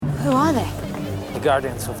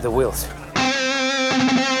Guardians of the Whills.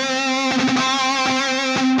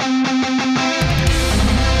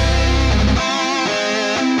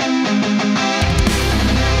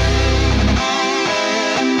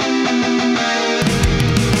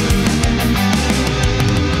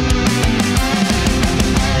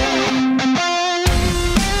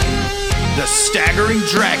 The Staggering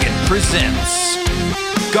Dragon presents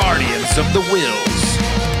Guardians of the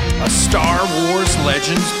Whills, a Star Wars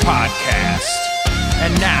Legends podcast.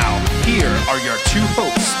 And now, here are your two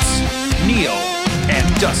hosts, Neil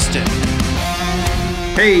and Dustin.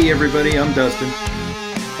 Hey everybody, I'm Dustin.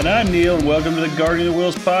 And I'm Neil, and welcome to the Guardians of the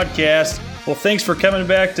Whills podcast. Well, thanks for coming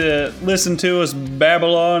back to listen to us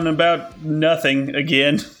babble on about nothing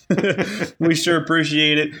again. We sure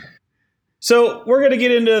appreciate it. So we're going to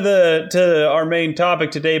get into our main topic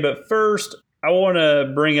today, but first I want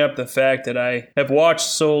to bring up the fact that I have watched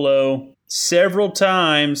Solo several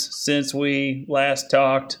times since we last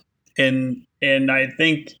talked, and I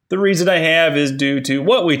think the reason I have is due to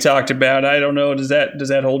what we talked about. I don't know, does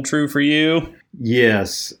that hold true for you?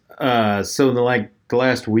 Yes. So the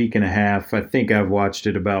last week and a half, I think I've watched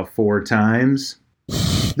it about 4 times.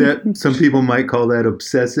 That some people might call that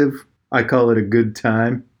obsessive. I call it a good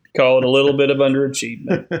time. Call it a little bit of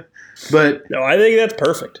underachievement. But no, I think that's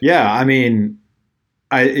perfect. Yeah, I mean,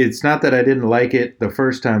 it's not that I didn't like it the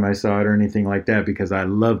first time I saw it or anything like that, because I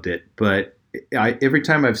loved it. But every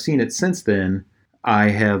time I've seen it since then, I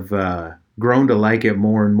have grown to like it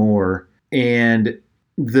more and more. And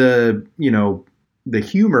the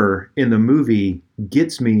humor in the movie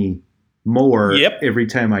gets me more every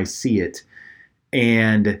time I see it.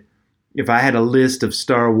 And if I had a list of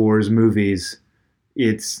Star Wars movies,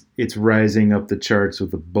 it's rising up the charts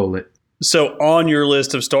with a bullet. So on your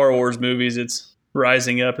list of Star Wars movies, it's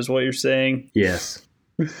rising up is what you're saying? Yes.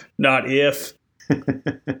 Not if.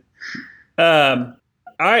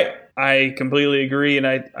 I completely agree, and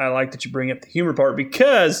I like that you bring up the humor part,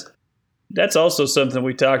 because that's also something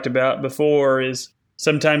we talked about before, is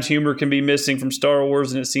sometimes humor can be missing from Star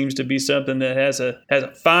Wars, and it seems to be something that has a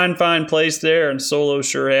fine place there, and Solo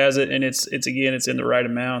sure has it, and it's in the right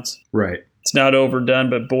amounts. Right. It's not overdone,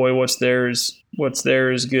 but boy, what's there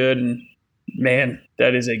is good. And man,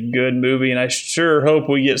 that is a good movie. And I sure hope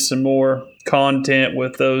we get some more content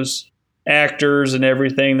with those actors and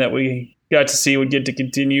everything that we got to see would get to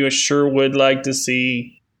continue. I sure would like to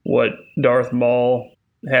see what Darth Maul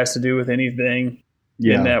has to do with anything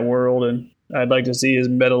in that world. And I'd like to see his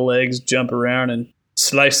metal legs jump around and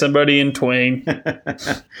slice somebody in twain.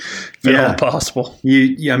 If at all possible.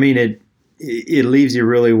 It leaves you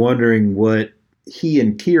really wondering what he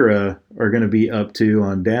and Kira are going to be up to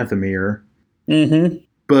on Dathomir. Mm-hmm.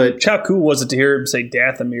 But how cool was it to hear him say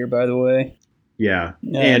Dathomir, by the way? Yeah.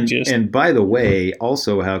 And by the way,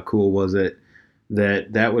 also how cool was it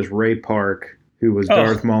that was Ray Park, who was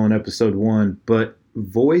Darth Maul in Episode 1, but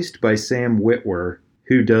voiced by Sam Witwer,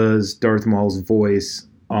 who does Darth Maul's voice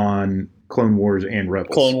on Clone Wars and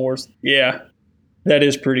Rebels. Clone Wars. Yeah. That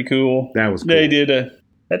is pretty cool. That was cool. They did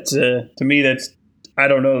to me, I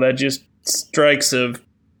don't know, that just strikes of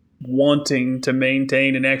wanting to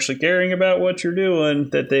maintain and actually caring about what you're doing,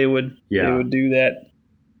 that they would do that.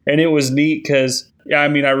 And it was neat because, I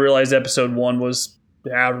realized Episode 1 was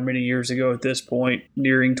however many years ago at this point,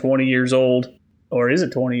 nearing 20 years old. Or is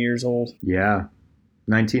it 20 years old? Yeah.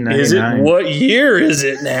 1999. Is it? What year is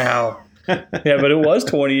it now? Yeah, but it was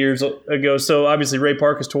 20 years ago. So obviously Ray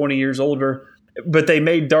Park is 20 years older. But they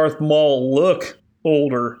made Darth Maul look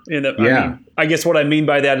older. I guess what I mean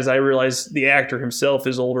by that is I realize the actor himself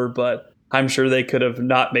is older, but I'm sure they could have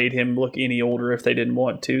not made him look any older if they didn't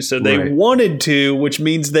want to. So they wanted to, which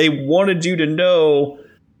means they wanted you to know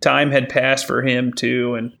time had passed for him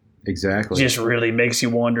too. And exactly, just really makes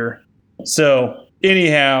you wonder. So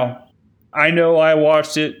anyhow, I know I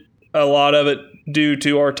watched it, a lot of it due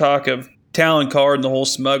to our talk of Talon Card and the whole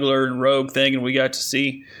smuggler and rogue thing, and we got to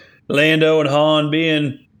see Lando and Han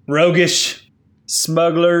being roguish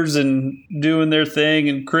smugglers and doing their thing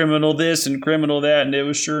and criminal this and criminal that, and it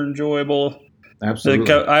was sure enjoyable.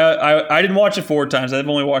 Absolutely. I didn't watch it 4 times. I've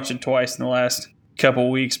only watched it twice in the last couple of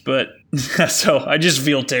weeks, but so I just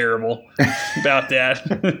feel terrible about that.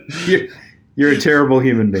 You're a terrible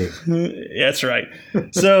human being. That's right.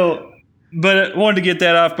 So, but I wanted to get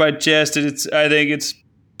that off my chest, and I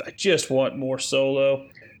just want more Solo.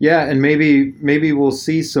 Yeah, and maybe we'll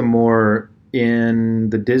see some more in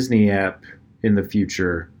the Disney app in the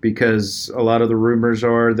future, because a lot of the rumors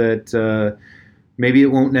are that maybe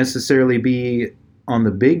it won't necessarily be on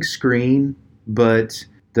the big screen, but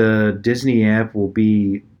the Disney app will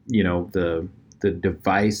be, the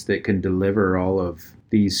device that can deliver all of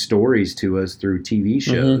these stories to us through TV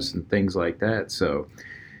shows and things like that. So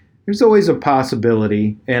there's always a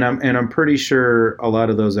possibility, and I'm pretty sure a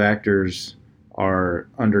lot of those actors are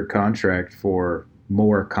under contract for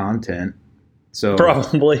more content. So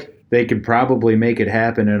Probably. they could probably make it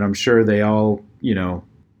happen, and I'm sure they all,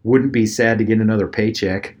 wouldn't be sad to get another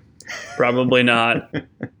paycheck. Probably not.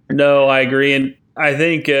 No, I agree. And I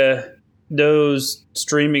think those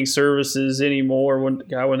streaming services anymore,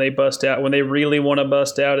 when they bust out, when they really want to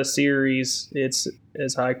bust out a series, it's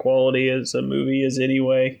as high quality as a movie is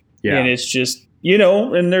anyway. Yeah. And it's just,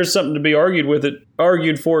 and there's something to be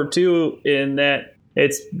argued for too, in that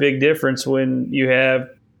it's big difference when you have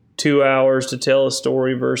 2 hours to tell a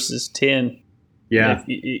story versus 10. Yeah.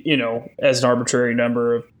 If, as an arbitrary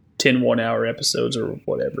number of 10 1-hour episodes or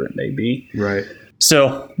whatever it may be. Right.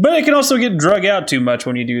 So, but it can also get drug out too much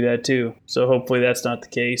when you do that too. So hopefully that's not the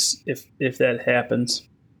case if that happens.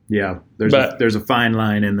 Yeah. There's a fine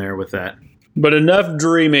line in there with that. But enough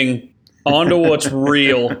dreaming. On to what's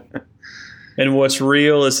real. And what's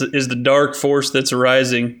real is the dark force that's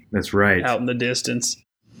rising. That's right. Out in the distance.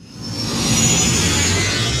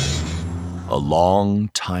 A long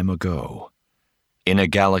time ago, in a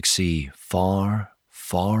galaxy far,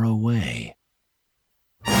 far away.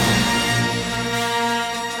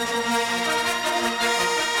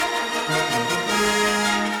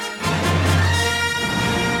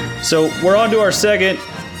 So we're on to our second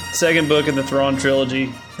book in the Thrawn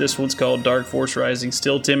trilogy. This one's called Dark Force Rising.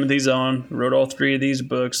 Still Timothy Zahn, who wrote all 3 of these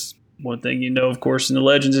books. One thing of course, in the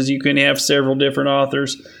Legends is you can have several different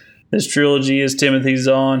authors. This trilogy is Timothy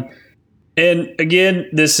Zahn. And again,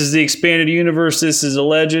 this is the expanded universe. This is the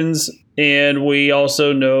Legends. And we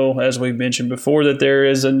also know, as we've mentioned before, that there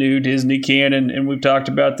is a new Disney canon. And we've talked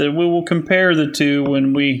about that. We will compare the two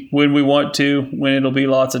when we want to, when it'll be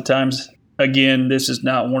lots of times. Again, this is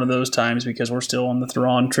not one of those times because we're still on the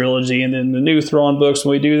Thrawn trilogy and then the new Thrawn books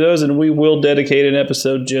when we do those. And we will dedicate an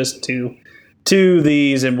episode just to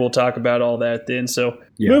these, and we'll talk about all that then. So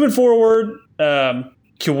Moving forward,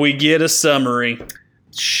 can we get a summary?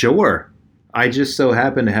 Sure. I just so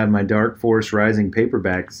happen to have my Dark Force Rising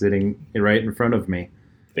paperback sitting right in front of me.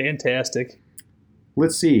 Fantastic.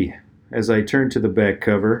 Let's see. As I turn to the back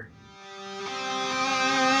cover.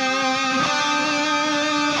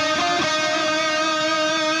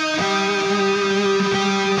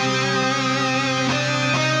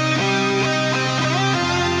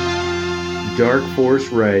 Dark Force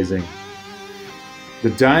Rising. The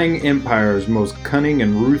dying Empire's most cunning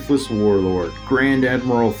and ruthless warlord, Grand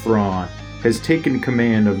Admiral Thrawn, has taken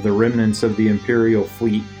command of the remnants of the Imperial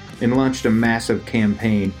fleet and launched a massive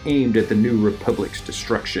campaign aimed at the New Republic's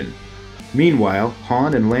destruction. Meanwhile,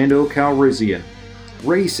 Han and Lando Calrissian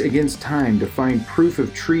race against time to find proof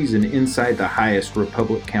of treason inside the highest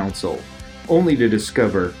Republic Council, only to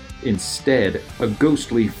discover, instead, a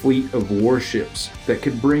ghostly fleet of warships that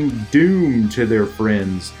could bring doom to their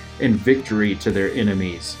friends and victory to their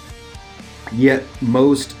enemies. Yet,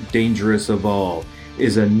 most dangerous of all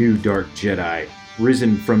is a new dark Jedi,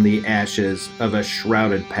 risen from the ashes of a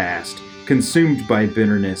shrouded past, consumed by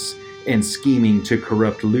bitterness, and scheming to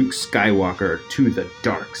corrupt Luke Skywalker to the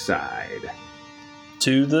dark side.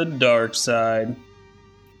 To the dark side.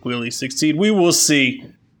 Will he succeed? We will see.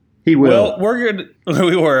 He will. Well, we're good.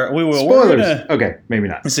 We will. Spoilers. Okay, maybe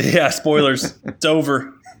not. Yeah, spoilers. It's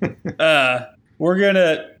over. We're going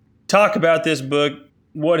to talk about this book,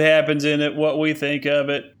 what happens in it, what we think of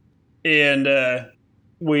it, and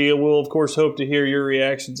we will, of course, hope to hear your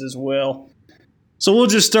reactions as well. So we'll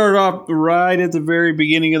just start off right at the very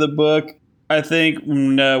beginning of the book. I think,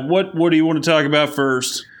 what do you want to talk about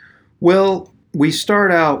first? Well, we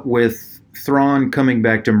start out with Thrawn coming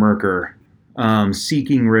back to Myrkr,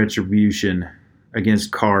 seeking retribution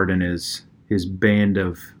against Karrde and his band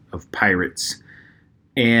of pirates.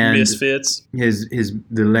 And Misfits.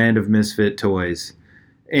 The land of misfit toys.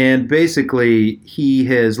 And basically, he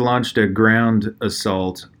has launched a ground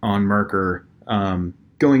assault on Myrkr,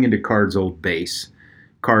 going into Karrde's old base.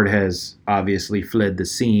 Karrde has obviously fled the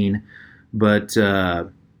scene, but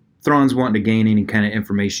Thrawn's wanting to gain any kind of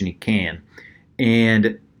information he can.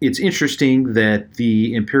 And it's interesting that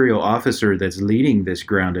the Imperial officer that's leading this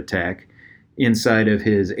ground attack inside of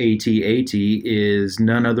his AT-AT is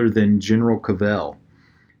none other than General Cavell.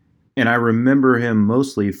 And I remember him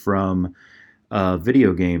mostly from a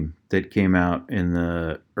video game that came out in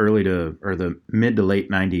the mid to late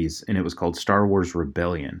 90s, and it was called Star Wars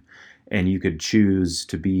Rebellion. And you could choose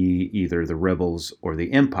to be either the Rebels or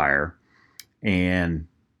the Empire and,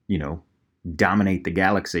 dominate the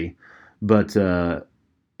galaxy. But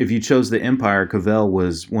if you chose the Empire, Cavell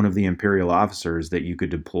was one of the Imperial officers that you could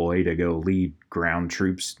deploy to go lead ground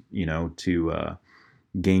troops, to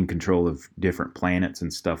gain control of different planets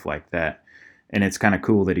and stuff like that. And it's kind of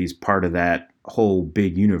cool that he's part of that whole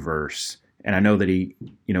big universe. And I know that he,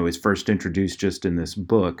 is first introduced just in this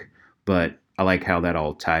book, but I like how that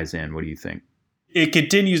all ties in. What do you think? It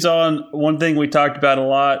continues on. One thing we talked about a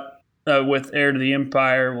lot with Heir to the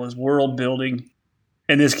Empire was world building.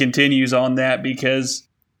 And this continues on that because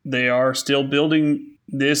they are still building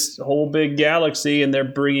this whole big galaxy, and they're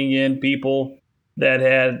bringing in people that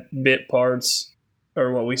had bit parts,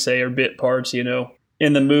 or what we say are bit parts, in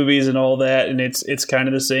the movies and all that. And it's kind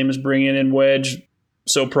of the same as bringing in Wedge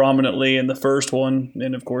so prominently in the first one.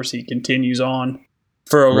 And of course, he continues on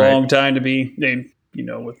for a long time to be,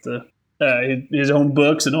 with the his own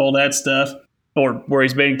books and all that stuff, or where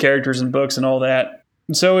he's made characters in books and all that.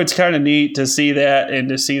 And so it's kind of neat to see that, and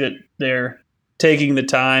to see that they're taking the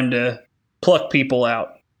time to pluck people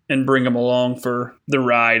out and bring them along for the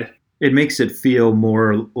ride. It makes it feel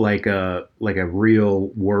more like a real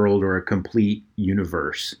world or a complete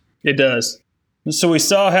universe. It does. So we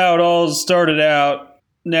saw how it all started out.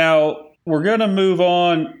 Now we're going to move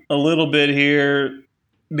on a little bit here,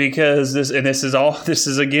 because this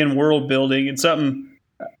is again world building. It's something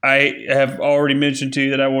I have already mentioned to you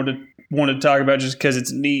that I want to talk about just because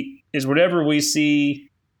it's neat. Is whenever we see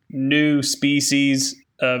new species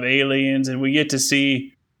of aliens, and we get to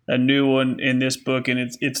see a new one in this book, and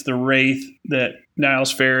it's the Wraith that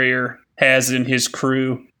Niles Ferrier has in his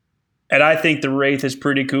crew. And I think the Wraith is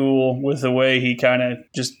pretty cool with the way he kind of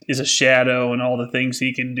just is a shadow and all the things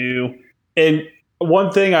he can do. And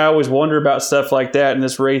one thing I always wonder about stuff like that, and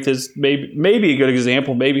this Wraith is maybe a good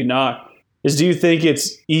example, maybe not, is do you think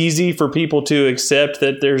it's easy for people to accept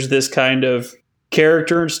that there's this kind of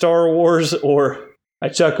character in Star Wars? Or I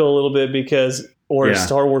chuckle a little bit because, is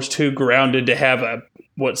Star Wars too grounded to have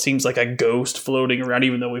what seems like a ghost floating around,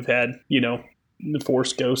 even though we've had, the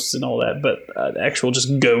Force ghosts and all that, but actual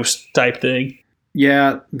just ghost type thing.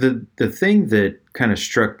 Yeah, the thing that kind of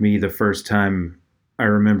struck me the first time I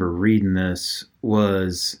remember reading this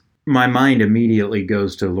was my mind immediately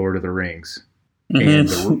goes to Lord of the Rings. And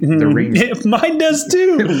the ring. Mine does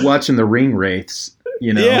too. Watching the ring wraiths,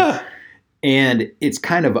 Yeah. And it's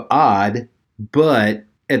kind of odd, but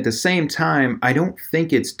at the same time, I don't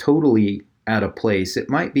think it's totally out of place. It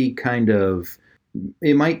might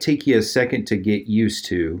take you a second to get used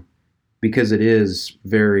to, because it is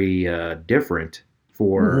very different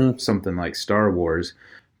for something like Star Wars.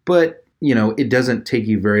 But, it doesn't take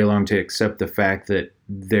you very long to accept the fact that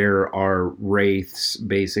there are wraiths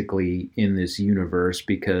basically in this universe,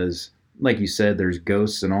 because, like you said, there's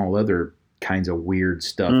ghosts and all other kinds of weird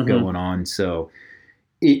stuff going on. So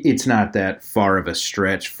it's not that far of a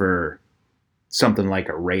stretch for something like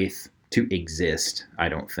a wraith to exist, I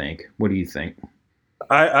don't think. What do you think?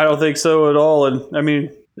 I don't think so at all. And I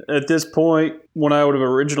mean, at this point, when I would have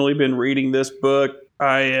originally been reading this book,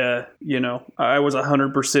 I was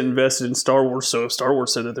 100% invested in Star Wars. So if Star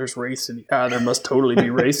Wars said that there's wraiths, and there must totally be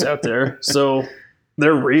wraiths out there. So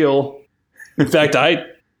they're real. In fact,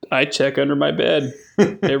 I check under my bed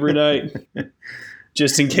every night,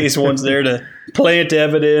 just in case one's there to plant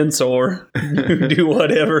evidence or do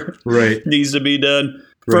whatever needs to be done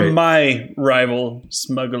from my rival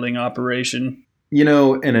smuggling operation.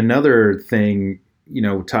 And another thing,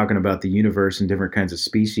 talking about the universe and different kinds of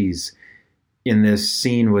species, in this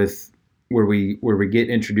scene where we get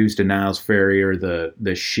introduced to Niles Ferrier,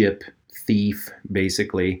 the ship thief,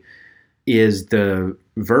 basically, is the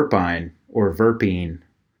Verpine or Verpine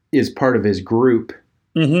is part of his group.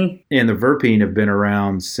 And the Verpine have been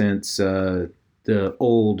around since the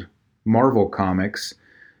old Marvel comics.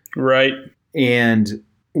 Right. And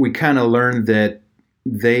we kind of learned that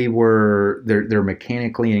they're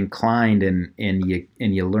mechanically inclined, and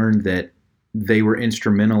you learned that they were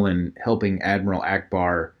instrumental in helping Admiral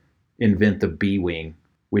Akbar invent the B-Wing,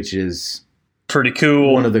 which is pretty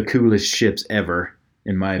cool. One of the coolest ships ever,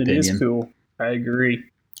 in my opinion. It is cool. I agree.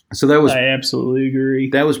 So I absolutely agree.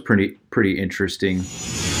 That was pretty interesting.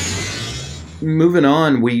 Moving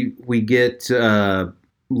on, we get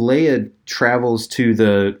Leia travels to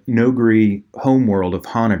the Noghri homeworld of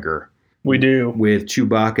Honoghr. We do. With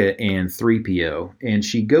Chewbacca and 3PO. And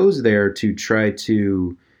she goes there to try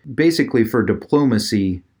to, basically for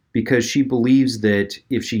diplomacy, because she believes that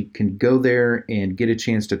if she can go there and get a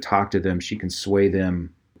chance to talk to them, she can sway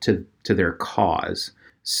them to their cause.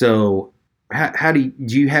 So how do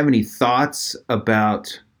you have any thoughts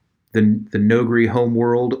about the Noghri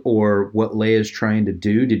homeworld, or what Leia's trying to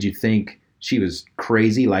do? Did you think she was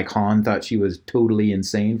crazy, like Han thought she was totally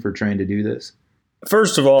insane for trying to do this?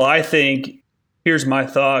 first of all, I think here's my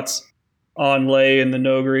thoughts on Leia and the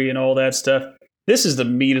Noghri and all that stuff. This is the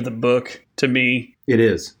meat of the book to me. It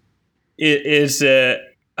is. It is.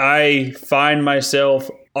 I find myself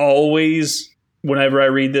always, whenever I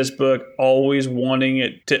read this book, always wanting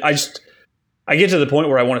it to. I get to the point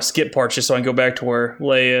where I want to skip parts just so I can go back to where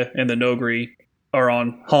Leia and the Noghri are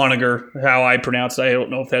on Honoghr, how I pronounce it. I don't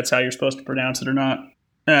know if that's how you're supposed to pronounce it or not,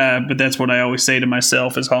 but that's what I always say to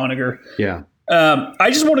myself is Honoghr. Yeah. I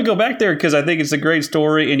just want to go back there because I think it's a great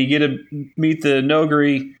story, and you get to meet the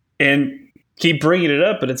Noghri and keep bringing it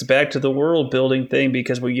up, but it's back to the world building thing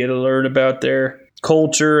because we get to learn about their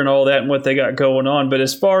culture and all that and what they got going on. But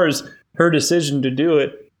as far as her decision to do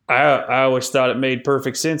it, I always thought it made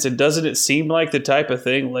perfect sense. And doesn't it seem like the type of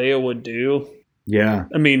thing Leia would do? Yeah.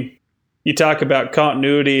 I mean, you talk about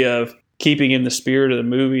continuity of keeping in the spirit of the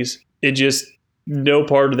movies. It just, no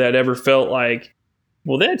part of that ever felt like,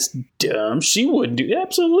 well, that's dumb. She wouldn't do.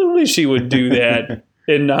 Absolutely, she would do that,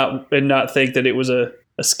 and not think that it was a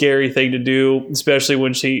scary thing to do. Especially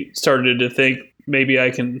when she started to think maybe I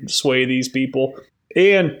can sway these people.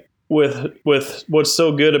 And with what's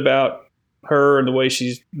so good about her and the way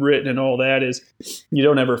she's written and all that is, you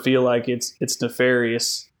don't ever feel like it's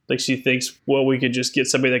nefarious. Like she thinks, well, we could just get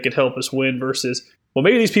somebody that could help us win versus, well,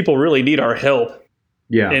 maybe these people really need our help.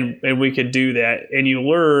 Yeah, and we could do that. And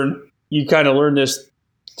you kind of learn this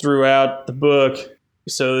throughout the book.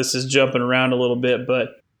 So this is jumping around a little bit,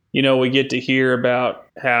 but we get to hear about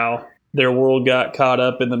how their world got caught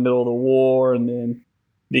up in the middle of the war, and then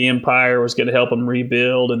the Empire was going to help them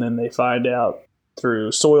rebuild, and then they find out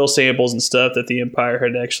through soil samples and stuff that the Empire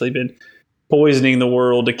had actually been poisoning the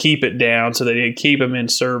world to keep it down so they could keep them in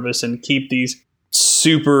service and keep these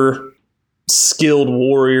super skilled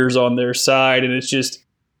warriors on their side. And it's just,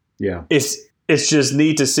 it's just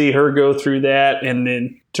neat to see her go through that, and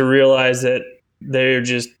then to realize that they're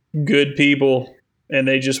just good people and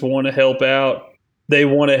they just want to help out. They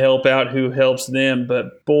want to help out who helps them.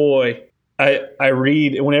 But boy,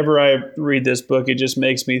 whenever I read this book, it just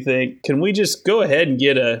makes me think, can we just go ahead and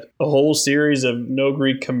get a whole series of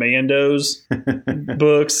Noghri Commandos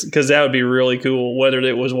books? Because that would be really cool, whether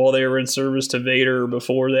it was while they were in service to Vader or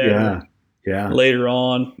before that. Yeah. Later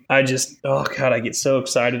on. I get so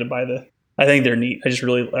excited by I think they're neat. I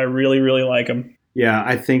really, really like them. Yeah,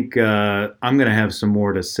 I think I'm going to have some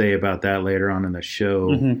more to say about that later on in the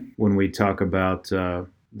show when we talk about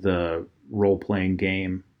the role-playing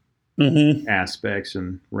game aspects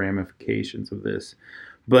and ramifications of this.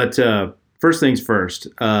 But first things first,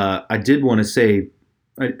 I did want to say,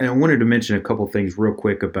 I wanted to mention a couple things real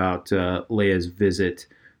quick about Leia's visit,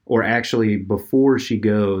 or actually before she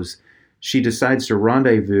goes, she decides to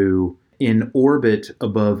rendezvous in orbit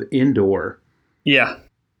above Endor. Yeah.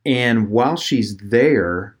 And while she's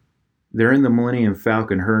there, they're in the Millennium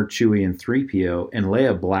Falcon, her, Chewie, and 3PO, and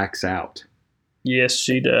Leia blacks out. Yes,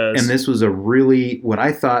 she does. And this was what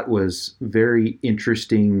I thought was very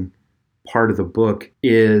interesting part of the book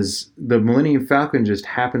is the Millennium Falcon just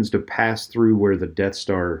happens to pass through where Death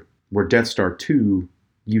Star 2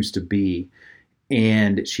 used to be.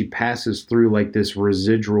 And she passes through like this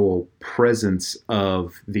residual presence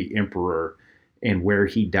of the Emperor and where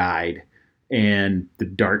he died. And the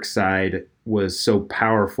dark side was so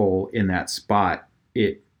powerful in that spot,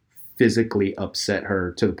 it physically upset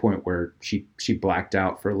her to the point where she blacked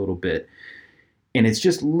out for a little bit. And it's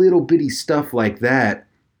just little bitty stuff like that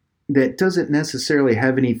doesn't necessarily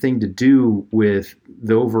have anything to do with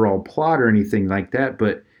the overall plot or anything like that,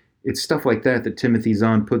 but it's stuff like that Timothy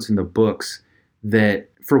Zahn puts in the books that,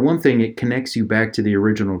 for one thing, it connects you back to the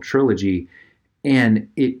original trilogy, and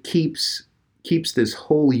it keeps this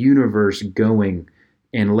whole universe going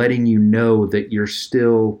and letting you know that you're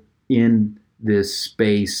still in this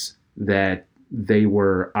space that they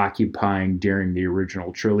were occupying during the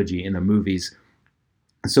original trilogy in the movies.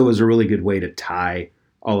 So it was a really good way to tie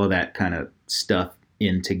all of that kind of stuff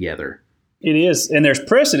in together. It is. And there's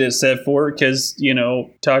precedent set for it because,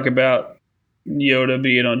 talk about Yoda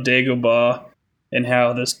being on Dagobah and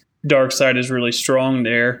how this dark side is really strong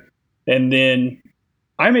there. And then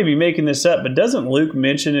I may be making this up, but doesn't Luke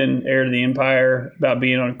mention in Heir to the Empire about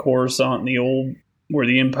being on Coruscant, the old where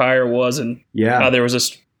the Empire was, and how there was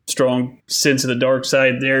a strong sense of the dark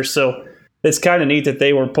side there? So it's kind of neat that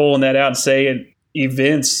they were pulling that out and saying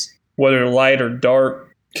events, whether light or dark,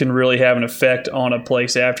 can really have an effect on a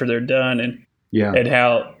place after they're done, and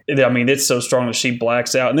how it's so strong that she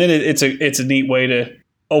blacks out, and then it's a neat way to.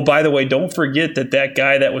 Oh, by the way, don't forget that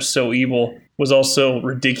guy that was so evil was also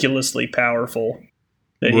ridiculously powerful.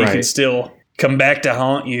 That he can still come back to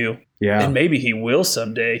haunt you. Yeah. And maybe he will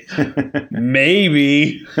someday.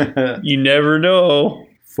 Maybe. You never know.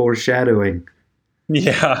 Foreshadowing.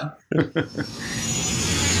 Yeah.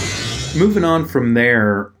 Moving on from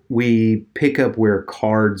there, we pick up where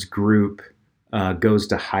Card's group goes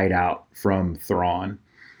to hide out from Thrawn.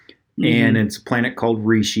 And it's a planet called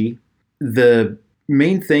Rishi. The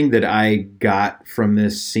main thing that I got from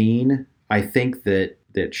this scene, I think that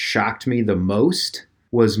shocked me the most,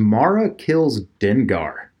 was Mara kills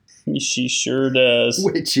Dengar. She sure does.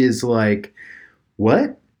 Which is like,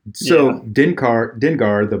 what? So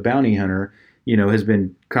Dengar, the bounty hunter, has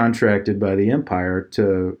been contracted by the Empire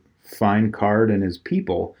to find Card and his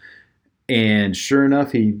people. And sure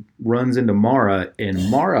enough, he runs into Mara, and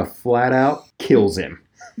Mara flat out kills him.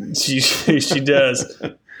 She does.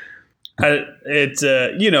 It's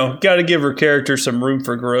got to give her character some room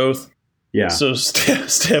for growth. Yeah. So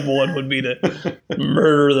step one would be to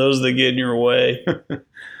murder those that get in your way.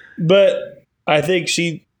 But I think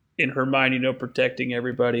she, in her mind, protecting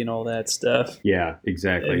everybody and all that stuff. Yeah,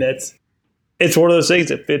 exactly. And it's one of those things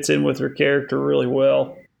that fits in with her character really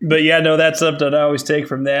well. But yeah, no, that's something I always take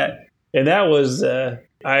from that. And that was,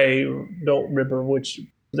 I don't remember which,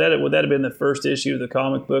 would that have been the first issue of the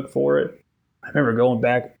comic book for it? I remember going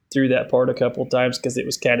back through that part a couple of times because it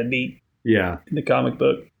was kind of neat. Yeah. In the comic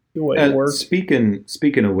book, the way it worked.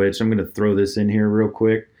 Speaking of which, I'm going to throw this in here real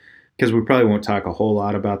quick because we probably won't talk a whole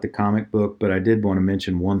lot about the comic book, but I did want to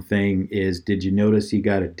mention one thing is, did you notice you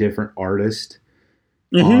got a different artist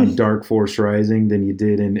on Dark Force Rising than you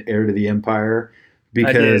did in Heir to the Empire?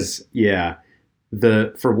 Because,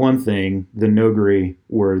 for one thing, the Noghri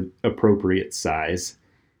were appropriate size.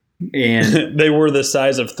 And they were the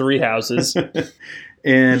size of 3 houses.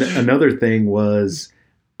 And another thing was,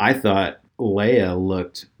 I thought Leia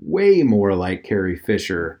looked way more like Carrie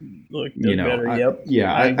Fisher. Looked better, yep.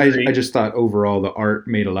 I just thought overall the art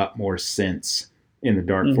made a lot more sense in the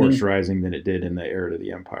Dark Force Rising than it did in the Heir to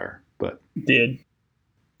the Empire. But did.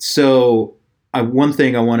 So one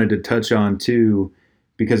thing I wanted to touch on too,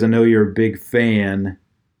 because I know you're a big fan,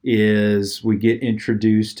 is we get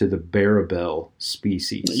introduced to the Barabel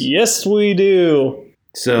species. Yes, we do.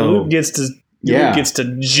 So Luke gets to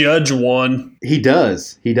judge one. He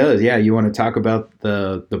does. Yeah, you want to talk about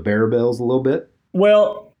the Barabels a little bit?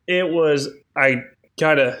 Well, it was I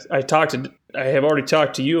have already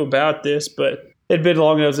talked to you about this, but it'd been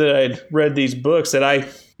long enough that I'd read these books that I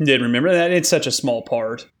didn't remember that it's such a small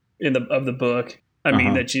part of the book. I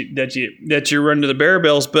mean that you run to the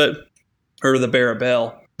Barabels, or the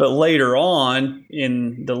Barabel. But later on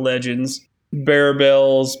in the legends,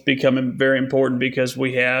 Barabels become very important because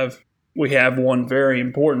we have one very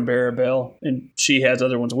important Barabel, and she has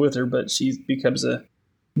other ones with her, but she becomes a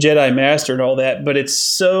Jedi Master and all that. But it's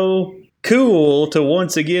so cool to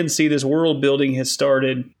once again see this world building has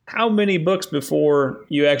started. How many books before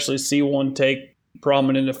you actually see one take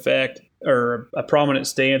prominent effect or a prominent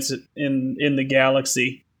stance in the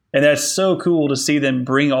galaxy? And that's so cool to see them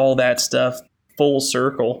bring all that stuff full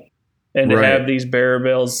circle and to have these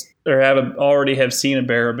Barabels, or already have seen a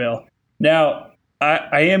Barabel. Now,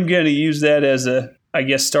 I am going to use that as a, I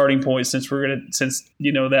guess, starting point since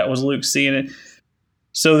that was Luke seeing it.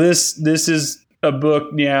 So this is a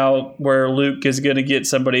book now where Luke is going to get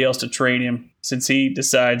somebody else to train him since he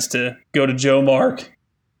decides to go to Joe Mark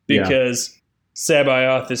because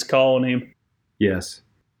Sabaoth is calling him. Yes.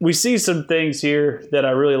 We see some things here that I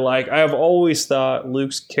really like. I have always thought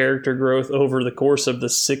Luke's character growth over the course of the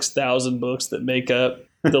 6,000 books that make up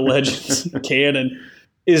the Legends canon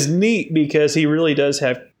is neat because he really does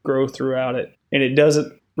have growth throughout it. And it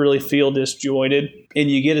doesn't really feel disjointed. And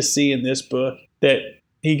you get to see in this book that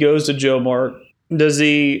he goes to Joe Mark. Is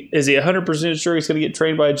he 100% sure he's going to get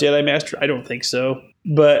trained by a Jedi Master? I don't think so.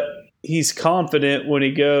 But he's confident when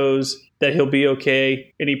he goes that he'll be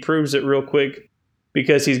okay. And he proves it real quick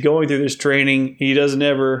because he's going through this training. He doesn't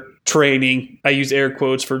ever training. I use air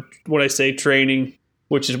quotes for when I say training,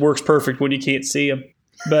 which works perfect when you can't see him.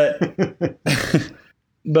 But it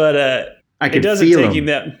doesn't take him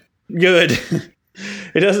that good.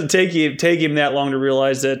 It doesn't take him that long to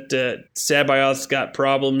realize that Sabaoth's got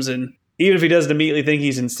problems, and even if he doesn't immediately think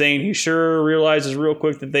he's insane, he sure realizes real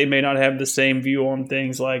quick that they may not have the same view on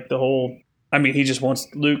things, like the whole. I mean, he just wants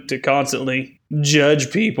Luke to constantly judge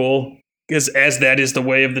people. Because as that is the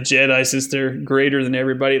way of the Jedi, since they're greater than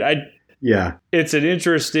everybody. It's an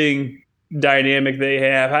interesting dynamic they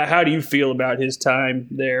have. How do you feel about his time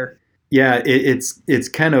there? Yeah, it's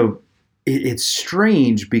kind of it's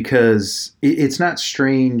strange because it's not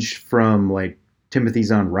strange from like Timothy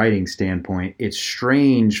Zahn writing standpoint. It's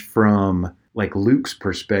strange from like Luke's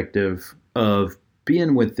perspective of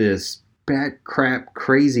being with this bat crap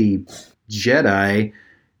crazy Jedi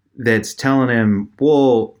that's telling him,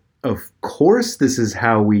 well, of course this is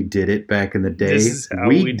how we did it back in the day.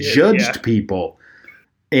 We judged people.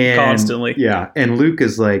 And, constantly. Yeah. And Luke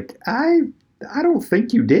is like, I don't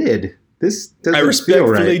think you did. This doesn't I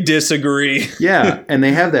respectfully feel right. disagree. Yeah. And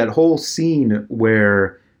they have that whole scene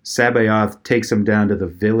where Sabaoth takes him down to the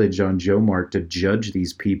village on Jomar to judge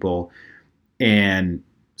these people. And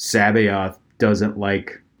Sabaoth doesn't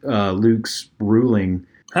like Luke's ruling.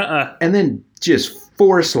 And then just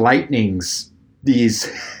force lightnings these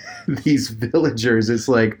villagers. It's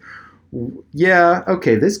like, yeah,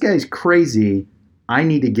 okay, this guy's crazy. I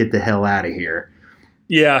need to get the hell out of here.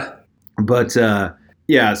 Yeah. But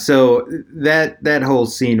yeah, so that whole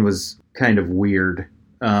scene was kind of weird.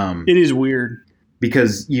 It is weird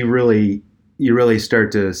because you really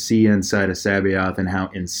start to see inside of Sabaoth and how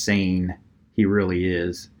insane he really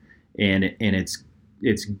is, and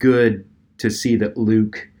it's good to see that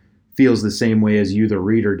Luke feels the same way as you, the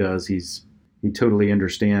reader, does. He totally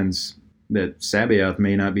understands that Sabaoth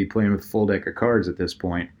may not be playing with a full deck of cards at this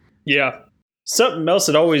point. Yeah. Something else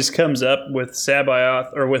that always comes up with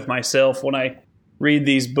Sabaoth, or with myself when I read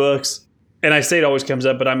these books, and I say it always comes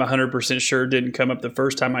up, but I'm 100% sure it didn't come up the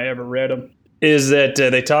first time I ever read them, is that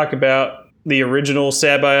they talk about the original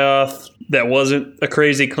Sabaoth that wasn't a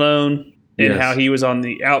crazy clone, and how he was on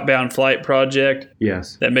the Outbound Flight project.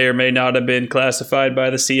 Yes. That may or may not have been classified by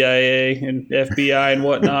the CIA and FBI and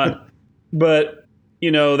whatnot. But,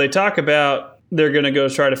 they talk about they're going to go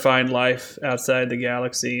try to find life outside the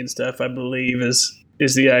galaxy and stuff, I believe is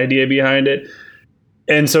the idea behind it.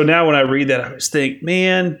 And so now when I read that, I just think,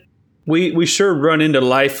 man, we sure run into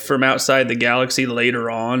life from outside the galaxy later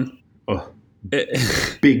on. Oh,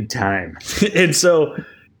 big time. And so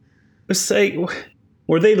let's say,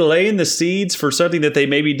 were they laying the seeds for something that they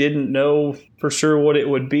maybe didn't know for sure what it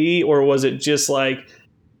would be? Or was it just like,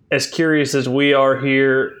 as curious as we are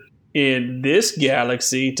here in this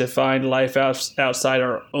galaxy to find life outside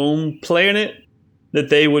our own planet, that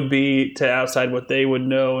they would be to outside what they would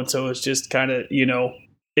know? And so it's just kind of,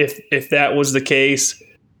 if that was the case,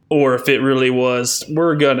 or if it really was,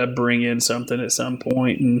 we're going to bring in something at some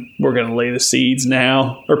point and we're going to lay the seeds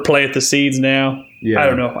now, or plant the seeds now. Yeah. I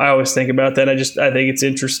don't know. I always think about that. I think it's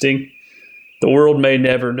interesting. The world may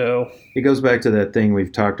never know. It goes back to that thing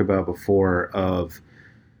we've talked about before of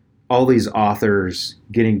all these authors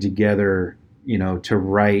getting together, to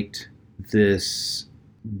write this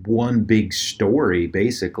one big story,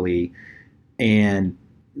 basically. And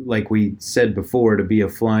like we said before, to be a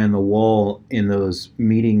fly on the wall in those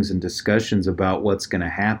meetings and discussions about what's going to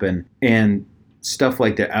happen. And stuff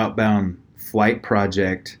like the Outbound Flight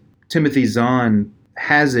project, Timothy Zahn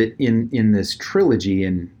has it in this trilogy,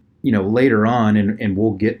 and later on, and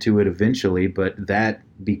we'll get to it eventually, but that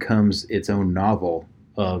becomes its own novel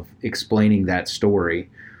of explaining that story.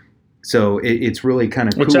 So it's really kind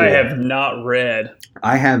of cool. Which I have not read.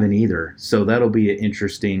 I haven't either. So that'll be an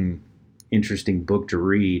interesting book to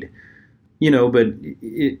read. But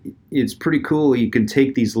it's pretty cool. You can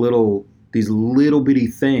take these little bitty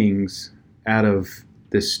things out of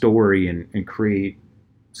this story and create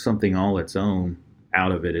something all its own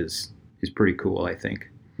out of it is pretty cool, I think.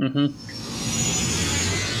 Mm-hmm.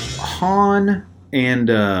 Han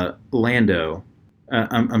and Lando.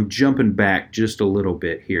 I'm jumping back just a little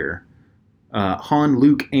bit here. Han,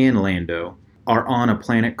 Luke, and Lando are on a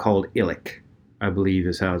planet called Illic, I believe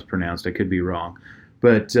is how it's pronounced. I could be wrong.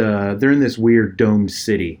 But they're in this weird domed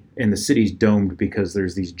city, and the city's domed because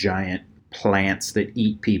there's these giant plants that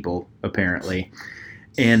eat people, apparently.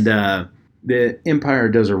 And the Empire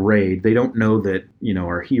does a raid. They don't know that,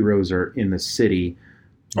 our heroes are in the city.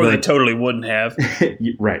 Or they totally wouldn't have.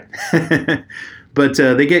 Right. But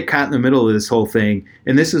they get caught in the middle of this whole thing.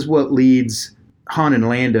 And this is what leads Han and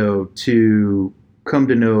Lando to come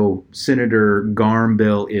to know Senator Garm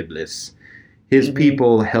Bel Iblis. His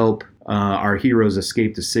people help our heroes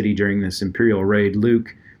escape the city during this Imperial raid.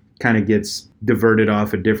 Luke kind of gets diverted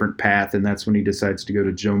off a different path, and that's when he decides to go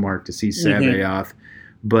to Jomar to see Sabaoth.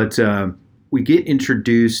 But we get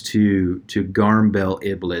introduced to Garm Bel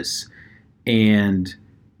Iblis, and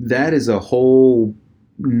that is a whole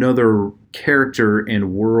another character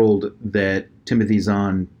and world that Timothy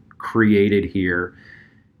Zahn created here.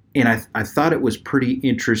 And I thought it was pretty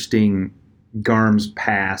interesting, Garm's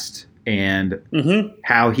past and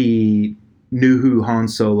how he knew who Han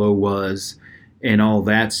Solo was and all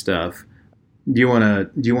that stuff. Do you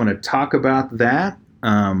want to talk about that?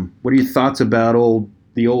 What are your thoughts about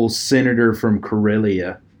the old senator from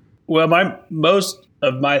Corellia? Well, most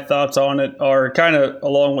of my thoughts on it are kind of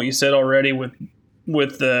along what you said already with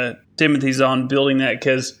the Timothy Zahn building that,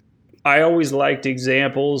 because I always liked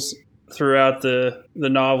examples throughout the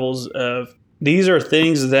novels of these are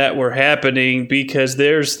things that were happening because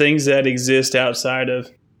there's things that exist outside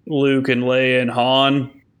of Luke and Leia and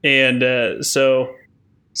Han. And so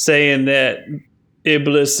saying that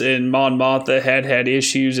Iblis and Mon Mothma had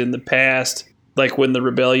issues in the past, like when the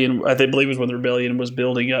rebellion, I believe it was when the rebellion was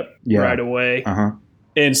building up right away. Uh-huh.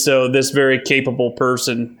 And so this very capable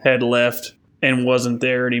person had left and wasn't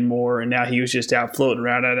there anymore. And now he was just out floating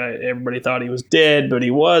around. Everybody thought he was dead, but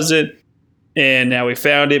he wasn't. And now we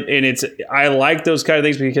found him. And I like those kind of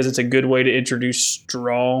things because it's a good way to introduce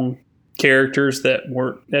strong characters that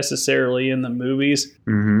weren't necessarily in the movies.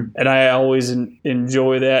 Mm-hmm. And I always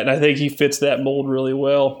enjoy that. And I think he fits that mold really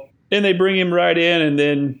well. And they bring him right in, and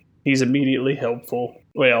then he's immediately helpful.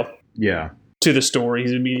 Well, yeah, to the story,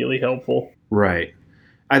 he's immediately helpful. Right.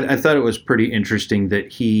 I thought it was pretty interesting that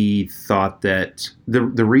he thought that the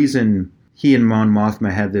reason he and Mon Mothma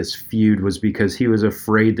had this feud was because he was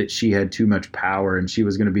afraid that she had too much power and she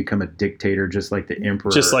was going to become a dictator just like the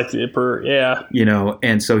Emperor. Just like the Emperor, yeah. You know,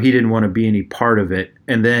 and so he didn't want to be any part of it.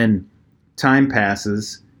 And then time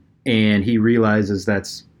passes and he realizes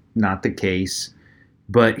that's not the case,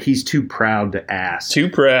 but he's too proud to ask. Too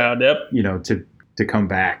proud, yep. You know, to come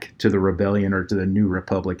back to the rebellion or to the New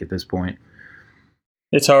Republic at this point.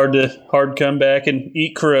 It's hard to come back and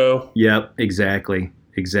eat crow. Yep, exactly.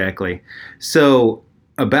 So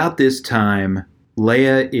about this time,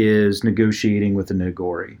 Leia is negotiating with the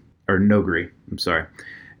Nogri, I'm sorry.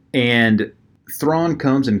 And Thrawn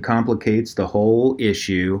comes and complicates the whole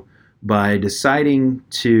issue by deciding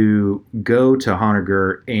to go to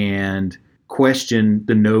Honoghr and question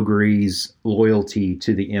the Nogri's loyalty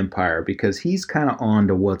to the Empire because he's kind of on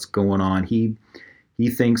to what's going on. He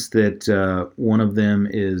thinks that one of them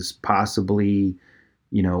is possibly,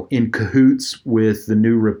 you know, in cahoots with the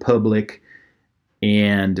New Republic,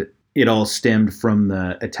 and it all stemmed from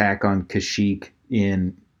the attack on Kashyyyk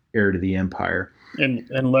in Heir to the Empire.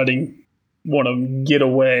 And letting one of them get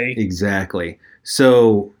away. Exactly.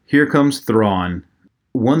 So here comes Thrawn.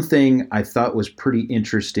 One thing I thought was pretty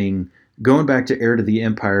interesting, going back to Heir to the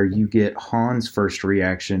Empire, you get Han's first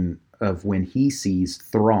reaction of when he sees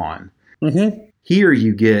Thrawn. Mm-hmm. Here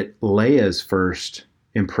you get Leia's first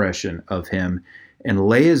impression of him. And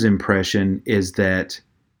Leia's impression is that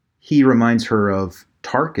he reminds her of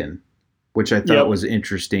Tarkin, which I thought was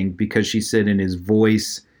interesting because she said in his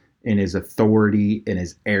voice, in his authority, in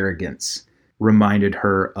his arrogance, reminded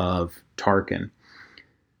her of Tarkin.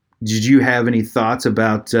 Did you have any thoughts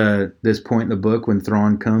about this point in the book when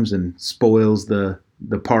Thrawn comes and spoils the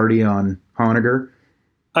party on Honoghr?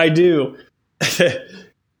 I do.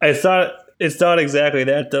 It's not exactly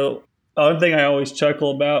that, though. One thing I always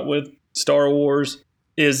chuckle about with Star Wars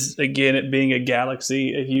is, again, it being a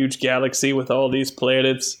galaxy, a huge galaxy with all these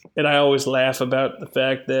planets. And I always laugh about the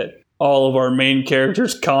fact that all of our main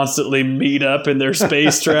characters constantly meet up in their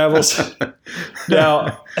space travels.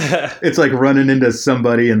 Now, it's like running into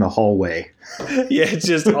somebody in the hallway. Yeah, it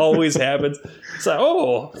just always happens. It's like,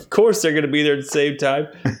 oh, of course they're going to be there at the same time.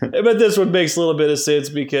 But this one makes a little bit of sense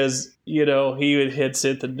because, you know, he had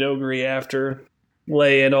sent the Nogri after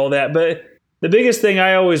Leia and all that. But the biggest thing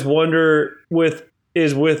I always wonder with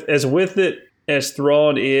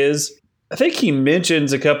Thrawn is, I think he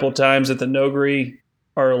mentions a couple times that the Nogri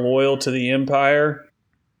are loyal to the Empire.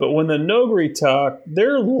 But when the Nogri talk,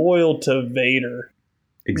 they're loyal to Vader.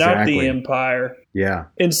 Exactly. Not the Empire. Yeah.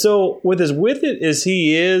 And so with it as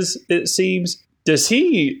he is, it seems, does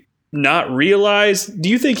he not realize, do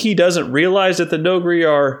you think he doesn't realize that the Nogri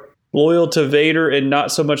are loyal to Vader and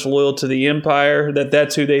not so much loyal to the Empire, that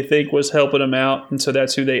that's who they think was helping him out and so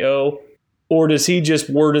that's who they owe? Or does he just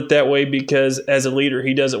word it that way because as a leader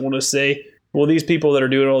he doesn't want to say, well, these people that are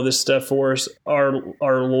doing all this stuff for us are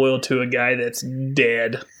loyal to a guy that's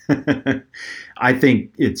dead? I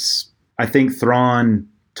think Thrawn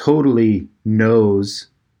totally knows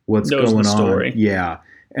what's going on. Yeah.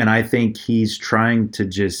 And I think he's trying to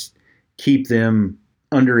just keep them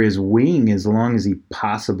under his wing as long as he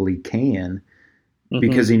possibly can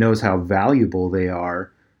because he knows how valuable they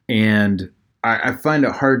are. And I find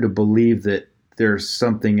it hard to believe that there's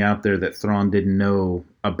something out there that Thrawn didn't know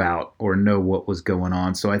about or know what was going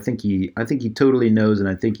on. So I think he totally knows, and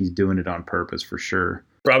I think he's doing it on purpose for sure.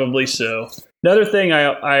 Probably so. Another thing,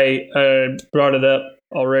 I brought it up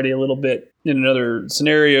already a little bit in another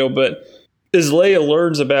scenario, but as Leia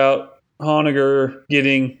learns about Honoghr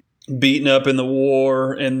getting beaten up in the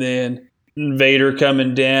war and then Vader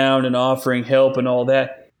coming down and offering help and all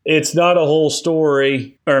that, it's not a whole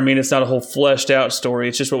story, it's not a whole fleshed out story.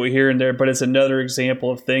 It's just what we hear in there, but it's another example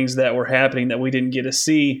of things that were happening that we didn't get to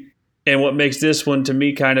see And what makes this one to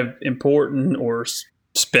me kind of important or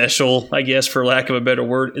special, I guess, for lack of a better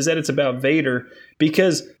word, is that it's about Vader.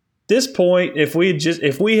 Because this point, if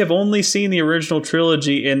we have only seen the original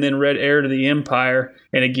trilogy and then read Heir to the Empire,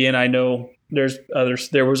 and again, I know there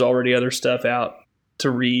was already other stuff out to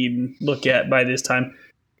read and look at by this time.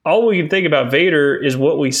 All we can think about Vader is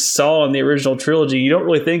what we saw in the original trilogy. You don't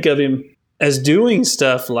really think of him as doing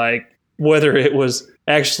stuff like, whether it was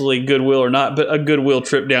actually goodwill or not, but a goodwill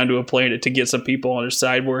trip down to a planet to get some people on his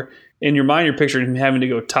side, where in your mind you're picturing him having to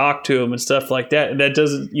go talk to him and stuff like that. And that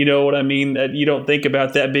doesn't, you know what I mean? That you don't think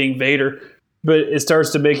about that being Vader, but it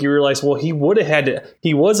starts to make you realize, well, he would have had to.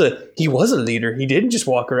 He was a leader. He didn't just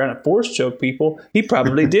walk around and force choke people. He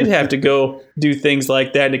probably did have to go do things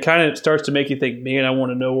like that. And it kind of starts to make you think, man, I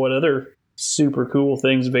want to know what other super cool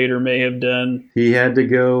things Vader may have done. He had to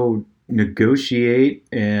go negotiate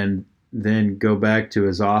and then go back to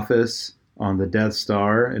his office on the Death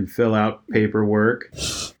Star and fill out paperwork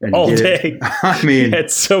and all day. I mean,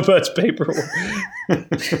 it's so much paperwork.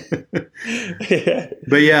 Yeah.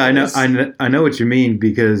 But yeah, I know what you mean,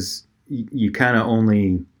 because you kind of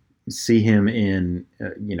only see him in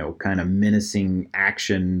kind of menacing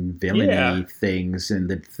action villainy things, and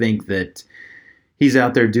that think that he's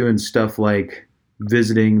out there doing stuff like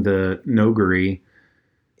visiting the Noghri.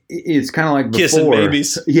 It's kind of like before. Kissing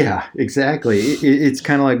babies. Yeah, exactly. It's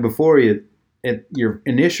kind of like before your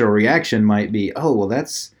initial reaction might be, oh, well,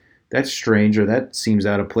 that's strange, or that seems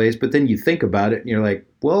out of place. But then you think about it and you're like,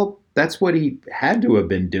 well, that's what he had to have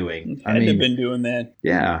been doing. Had to have been doing that.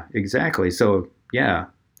 Yeah, exactly. So, yeah,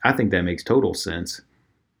 I think that makes total sense.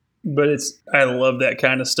 But I love that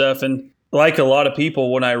kind of stuff. And like a lot of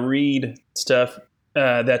people, when I read stuff,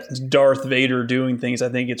 that's Darth Vader doing things, I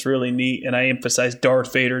think it's really neat. And I emphasize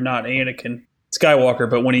Darth Vader, not Anakin Skywalker,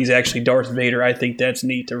 but when he's actually Darth Vader, I think that's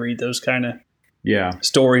neat to read those kind of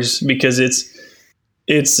stories, because it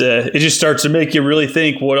just starts to make you really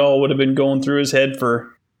think what all would have been going through his head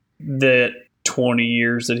for the 20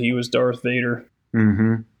 years that he was Darth Vader.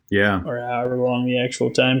 Mm-hmm. Yeah. Or however long the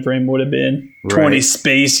actual time frame would have been. Right. 20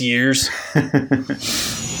 space years.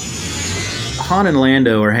 Han and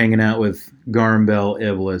Lando are hanging out with Garm Bel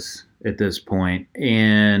Iblis at this point,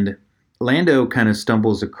 and Lando kind of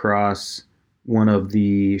stumbles across one of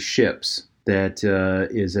the ships that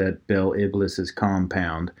is at Bel Iblis's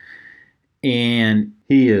compound, and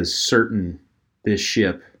he is certain this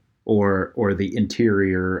ship or the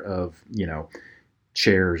interior of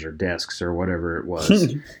chairs or desks or whatever it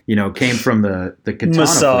was came from the Katana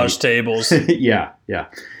massage fleet. Tables. yeah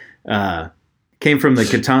came from the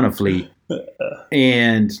Katana fleet.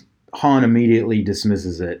 And Han immediately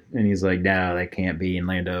dismisses it, and he's like, "No, that can't be." And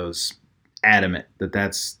Lando's adamant that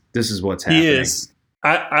this is what's happening. He is.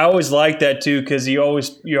 I always like that too, because you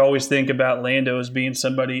always think about Lando as being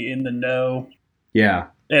somebody in the know. Yeah.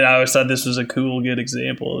 And I always thought this was a good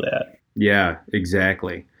example of that. Yeah,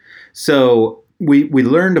 exactly. So we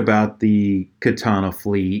learned about the Katana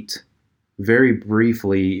fleet very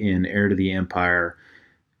briefly in Heir to the Empire,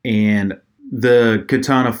 and the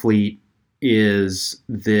Katana fleet is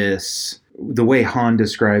the way Han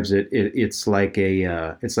describes it, it's like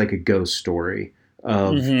a ghost story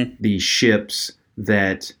of these ships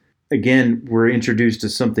that, again, we're introduced to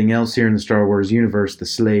something else here in the Star Wars universe, the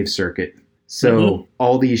slave circuit. So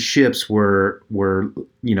all these ships were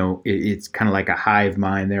it's kind of like a hive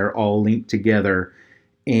mind. They're all linked together,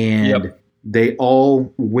 and they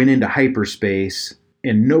all went into hyperspace,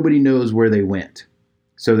 and nobody knows where they went.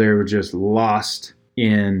 So they were just lost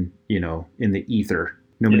in the ether.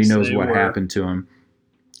 Nobody knows what happened to him.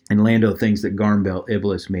 And Lando thinks that Garm Bel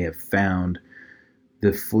Iblis may have found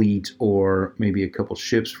the fleet, or maybe a couple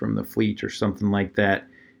ships from the fleet or something like that.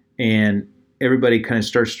 And everybody kind of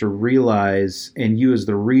starts to realize, and you as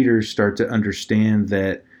the reader start to understand,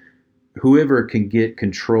 that whoever can get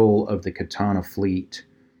control of the Katana fleet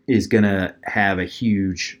is going to have a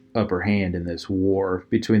huge upper hand in this war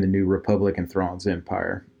between the New Republic and Thrawn's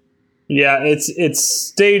Empire. Yeah, it's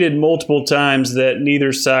stated multiple times that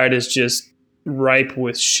neither side is just ripe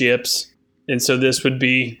with ships, and so this would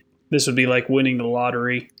be like winning the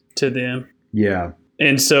lottery to them. Yeah,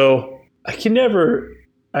 and so I can never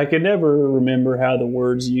remember how the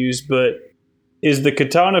word's used, but is the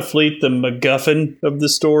Katana fleet the MacGuffin of the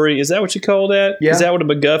story? Is that what you call that? Yeah. Is that what a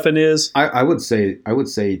MacGuffin is? I would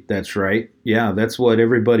say that's right. Yeah, that's what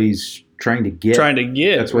everybody's trying to get.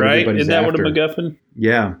 That's what right? Isn't that after. What a MacGuffin?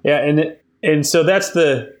 Yeah. Yeah, and so that's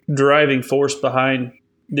the driving force behind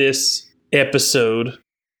this episode,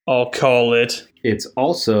 I'll call it. It's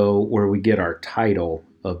also where we get our title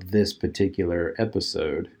of this particular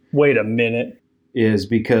episode. Wait a minute. Is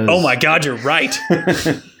because... Oh my God, you're right.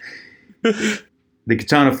 The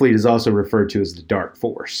Katana fleet is also referred to as the Dark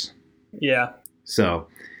Force. Yeah. So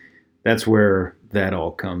that's where that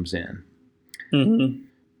all comes in. Mm-hmm.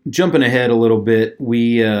 Jumping ahead a little bit,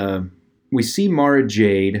 we see Mara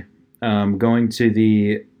Jade going to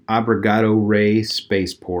the Abrogado Ray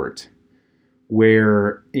spaceport,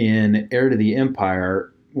 where in Heir to the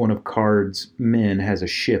Empire, one of Card's men has a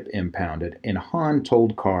ship impounded, and Han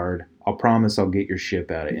told Card, "I'll promise I'll get your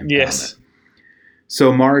ship out of impoundment." Yes.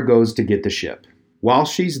 So Mara goes to get the ship. While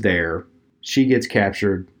she's there, she gets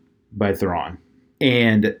captured by Thrawn.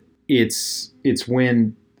 And it's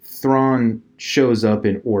when Thrawn shows up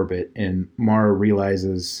in orbit and Mara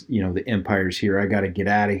realizes, the Empire's here. I got to get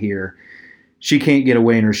out of here. She can't get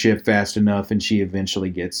away in her ship fast enough, and she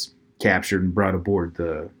eventually gets captured and brought aboard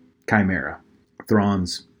the Chimera,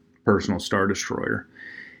 Thrawn's personal Star Destroyer.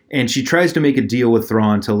 And she tries to make a deal with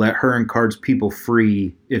Thrawn to let her and Card's people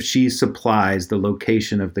free if she supplies the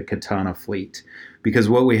location of the Katana fleet. Because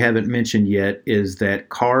what we haven't mentioned yet is that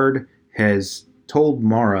Card has told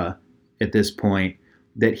Mara at this point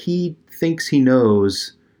that he thinks he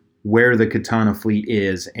knows where the Katana fleet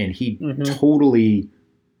is, and he totally,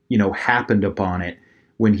 happened upon it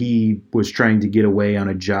when he was trying to get away on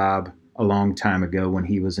a job a long time ago when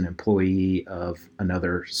he was an employee of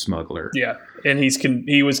another smuggler. Yeah, and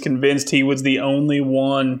he was convinced he was the only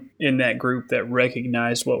one in that group that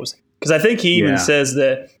recognized what was... Because I think he even says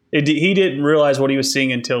that he didn't realize what he was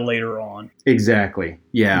seeing until later on. Exactly,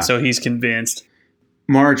 yeah. And so he's convinced.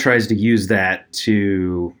 Mara tries to use that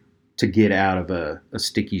to get out of a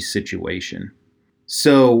sticky situation.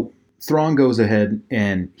 So Thrawn goes ahead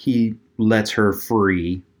and he lets her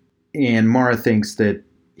free, and Mara thinks that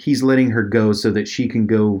he's letting her go so that she can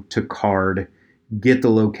go to Card, get the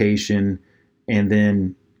location, and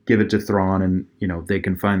then give it to Thrawn, and they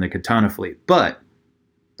can find the Katana fleet. But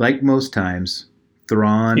like most times,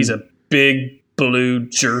 Thrawn, he's a big blue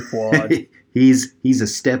jerkwad. he's a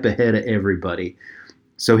step ahead of everybody.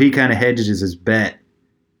 So he kind of hedges his bet,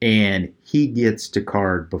 and he gets to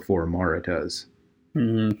Card before Mara does.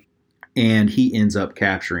 Mm-hmm. And he ends up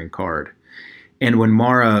capturing Card. And when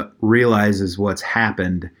Mara realizes what's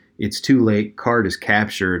happened, it's too late. Card is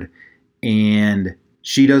captured, and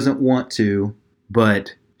she doesn't want to,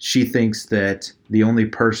 but she thinks that the only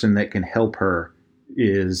person that can help her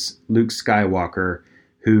is Luke Skywalker,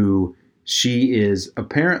 who she is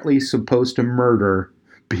apparently supposed to murder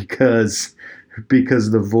because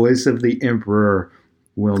the voice of the Emperor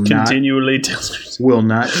will not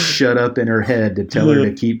shut up in her head to tell her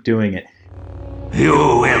to keep doing it. You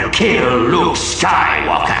will kill Luke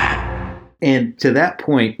Skywalker. And to that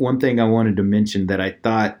point, one thing I wanted to mention that I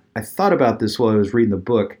thought about this while I was reading the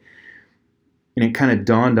book, and it kind of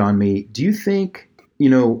dawned on me. Do you think,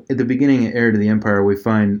 at the beginning of Heir to the Empire, we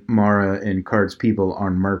find Mara and Card's people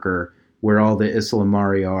on Myrkr, where all the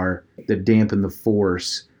Islamari are that dampen the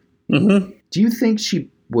Force. Mm-hmm. Do you think she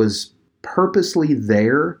was purposely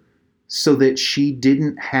there so that she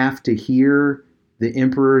didn't have to hear the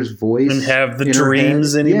Emperor's voice and have the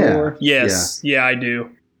dreams anymore? Yeah. Yes. Yeah, I do.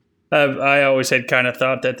 I always had kind of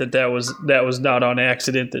thought that was not on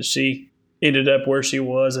accident that she ended up where she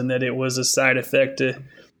was, and that it was a side effect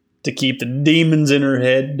to keep the demons in her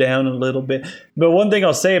head down a little bit. But one thing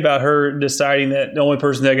I'll say about her deciding that the only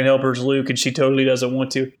person that can help her is Luke, and she totally doesn't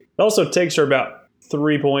want to, it also takes her about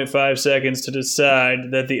 3.5 seconds to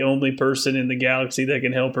decide that the only person in the galaxy that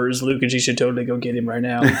can help her is Luke, and she should totally go get him right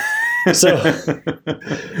now. So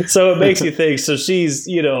it makes you think. So she's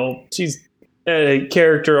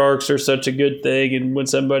character arcs are such a good thing, and when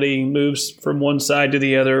somebody moves from one side to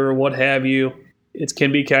the other or what have you, it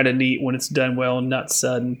can be kind of neat when it's done well and not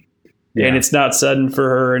sudden. Yeah. And it's not sudden for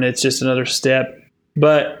her, and it's just another step.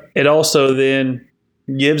 But it also then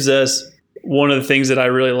gives us one of the things that I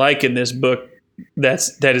really like in this book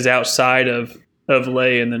that is outside of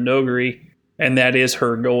Leia and the Noghri, and that is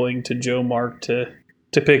her going to Jomark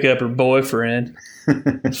to pick up her boyfriend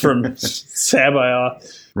from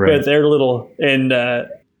Sabaoth. Right. But they're little, and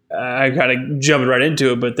I kind of jumped right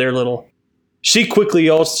into it, but they're little. She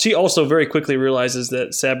also very quickly realizes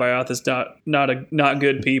that Sabaoth is not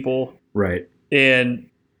good people. Right. And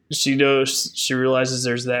she realizes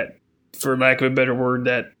there's that, for lack of a better word,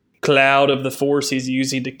 that cloud of the Force he's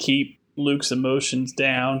using to keep Luke's emotions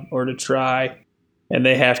down, or to try, and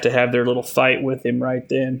they have to have their little fight with him right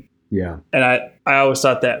then. Yeah. And I always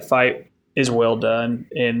thought that fight is well done,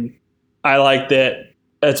 and I like that.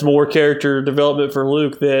 That's more character development for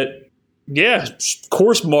Luke, that, yeah, of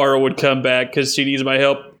course Mara would come back because she needs my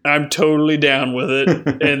help. I'm totally down with it.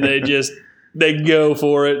 And they go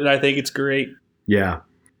for it, and I think it's great. Yeah.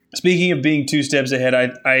 Speaking of being two steps ahead,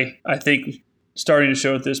 I think starting to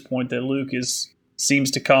show at this point that Luke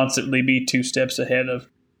seems to constantly be 2 steps ahead of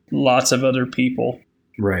lots of other people.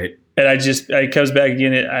 Right. And it comes back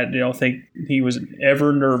again. I don't think he was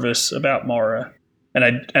ever nervous about Mara,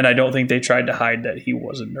 and I don't think they tried to hide that he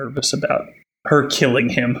wasn't nervous about her killing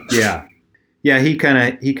him. Yeah. He kind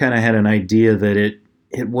of had an idea that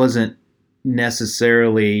it wasn't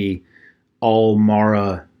necessarily all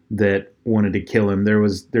Mara that wanted to kill him. There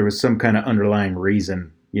was some kind of underlying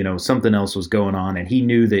reason, something else was going on, and he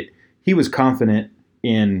knew that he was confident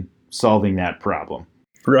in solving that problem.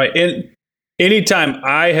 Right. And anytime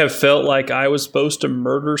I have felt like I was supposed to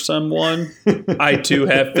murder someone, I too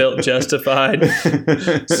have felt justified.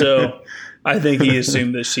 So I think he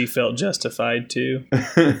assumed that she felt justified too.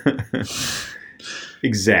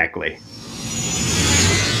 Exactly.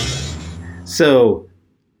 So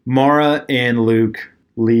Mara and Luke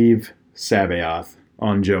leave Sabaoth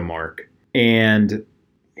on Jomark. And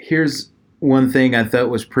here's one thing I thought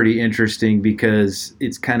was pretty interesting, because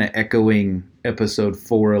it's kind of echoing episode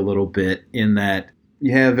 4 a little bit, in that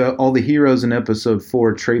you have all the heroes in episode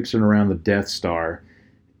 4 traipsing around the Death Star,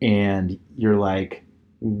 and you're like,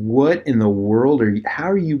 what in the world how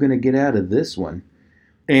are you going to get out of this one?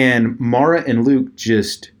 And Mara and Luke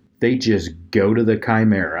just go to the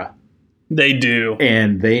Chimera. They do.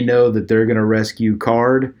 And they know that they're going to rescue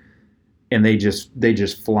Card, and they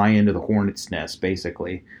just fly into the Hornet's Nest,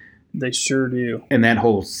 basically. They sure do. And that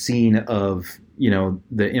whole scene of,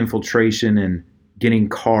 the infiltration and getting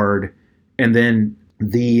Card, and then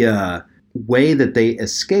the way that they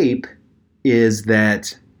escape is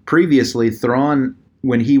that previously Thrawn,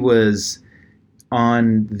 when he was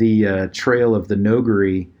on the trail of the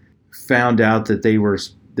Noghri, found out that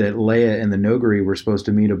that Leia and the Noghri were supposed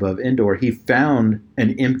to meet above Endor. He found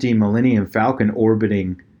an empty Millennium Falcon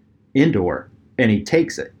orbiting Endor, and he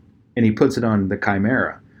takes it and he puts it on the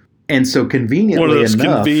Chimera. And so conveniently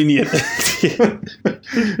enough, that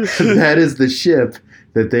is the ship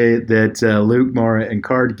that Luke, Mara, and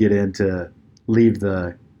Card get in to leave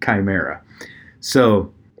the Chimera.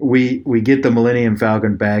 So we get the Millennium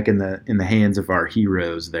Falcon back in the hands of our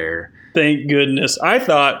heroes there. Thank goodness.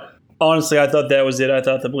 Honestly, I thought that was it. I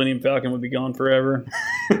thought the Millennium Falcon would be gone forever.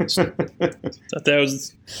 Thought that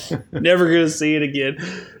was never going to see it again.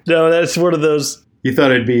 No, that's one of those. You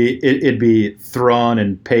thought it'd be Thrawn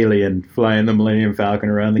and Pelion flying the Millennium Falcon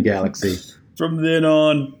around the galaxy. From then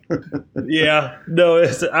on. Yeah. No,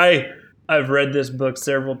 I've read this book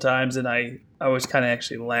several times, and I always kind of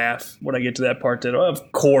actually laugh when I get to that part that,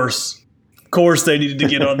 of course they needed to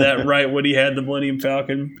get on that right when he had the Millennium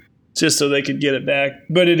Falcon, just so they could get it back.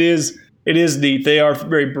 But it is neat. They are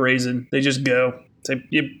very brazen. They just go. Say,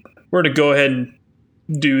 yep, we're going to go ahead and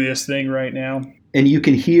do this thing right now. And you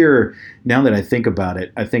can hear, now that I think about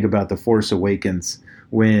it, I think about The Force Awakens,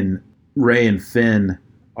 when Rey and Finn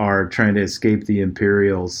are trying to escape the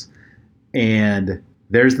Imperials, and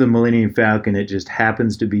there's the Millennium Falcon. It just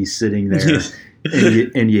happens to be sitting there,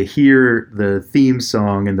 and you hear the theme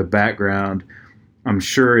song in the background. I'm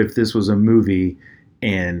sure if this was a movie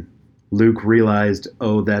and Luke realized,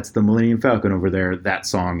 oh, that's the Millennium Falcon over there, that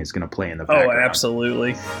song is going to play in the background. Oh,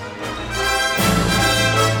 absolutely.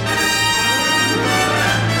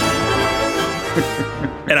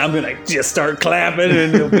 And I'm going to just start clapping,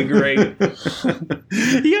 and it'll be great.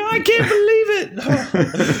 Yeah, I can't believe it.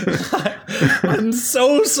 I'm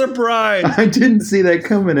so surprised. I didn't see that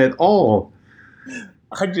coming at all.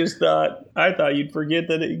 I thought you'd forget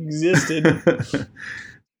that it existed.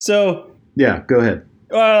 So, yeah, go ahead.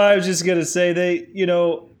 Well, I was just going to say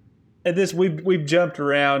at this we've jumped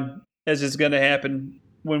around, as it's going to happen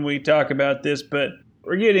when we talk about this, but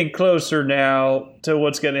we're getting closer now to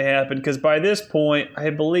what's going to happen, because by this point, I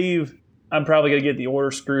believe I'm probably going to get the order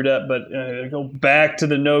screwed up, but go back to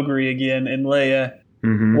the Noghri again and Leia.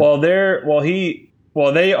 Mm-hmm. While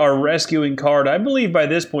they are rescuing Card, I believe by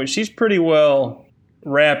this point she's pretty well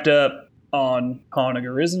wrapped up on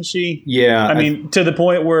Honoghr, isn't she? Yeah. I mean, to the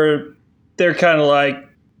point where they're kind of like,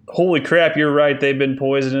 holy crap, you're right, they've been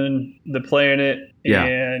poisoning the planet,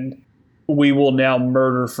 and we will now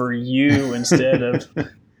murder for you instead of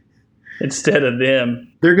them.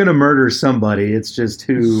 They're going to murder somebody. It's just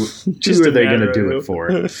who are they going to do it for?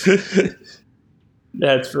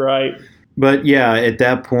 That's right. But yeah, at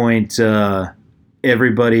that point,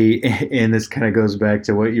 everybody, and this kind of goes back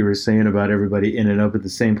to what you were saying about everybody ending up at the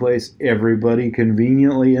same place. Everybody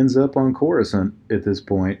conveniently ends up on Coruscant at this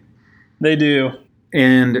point. They do.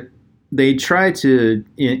 And they try to,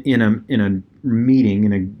 in a meeting,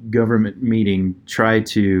 in a government meeting, try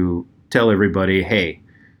to tell everybody, hey,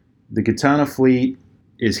 the Katana fleet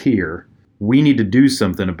is here. We need to do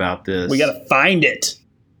something about this. We got to find it.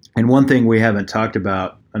 And one thing we haven't talked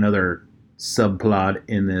about, another subplot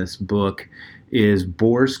in this book, is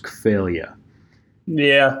Borsk Failure.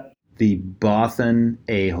 Yeah. The Bothan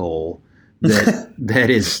a-hole that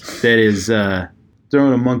is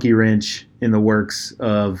throwing a monkey wrench in the works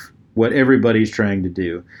of what everybody's trying to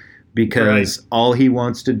do, because all he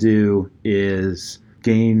wants to do is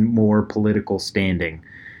gain more political standing,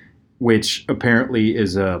 which apparently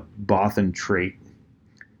is a Bothan trait.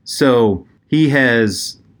 So he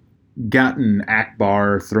has gotten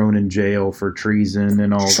Akbar thrown in jail for treason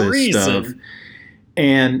and all this stuff.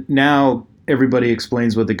 And now everybody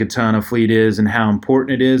explains what the Katana fleet is and how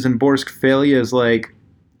important it is. And Borsk Failure is like,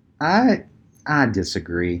 I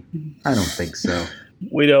disagree. I don't think so.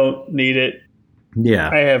 We don't need it. Yeah.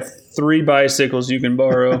 I have 3 bicycles you can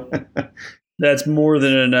borrow. That's more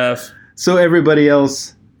than enough. So everybody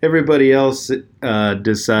else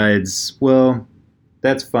decides, well,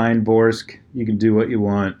 that's fine, Borsk. You can do what you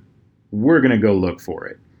want. We're going to go look for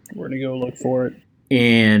it.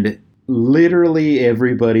 And literally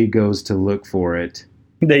everybody goes to look for it.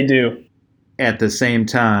 They do. At the same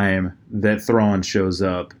time that Thrawn shows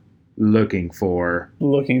up looking for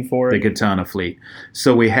the Katana fleet.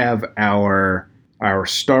 So we have our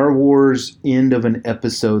Star Wars end of an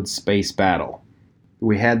episode space battle.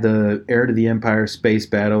 We had the Heir to the Empire space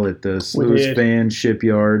battle at the Sluispan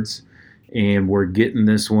shipyards, and we're getting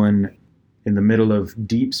this one in the middle of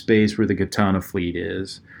deep space where the Katana fleet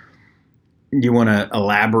is. You want to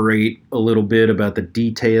elaborate a little bit about the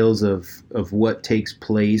details of what takes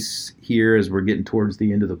place here as we're getting towards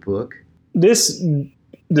the end of the book?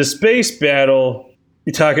 The space battle,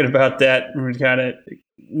 you're talking about that, we kind of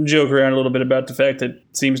joke around a little bit about the fact that it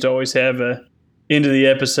seems to always have a end of the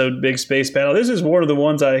episode big space battle. This is one of the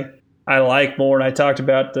ones I like more, and I talked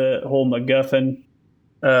about the whole MacGuffin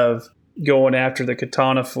of going after the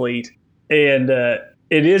Katana fleet. And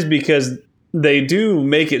it is because they do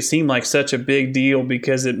make it seem like such a big deal,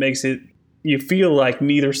 because it makes it, you feel like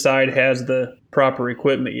neither side has the proper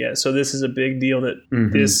equipment yet. So this is a big deal that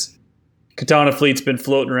this Katana fleet's been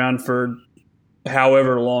floating around for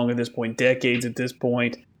however long at this point, decades at this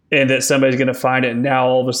point, and that somebody's going to find it. And now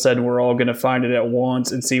all of a sudden we're all going to find it at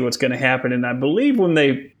once and see what's going to happen. And I believe when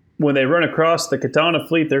they run across the Katana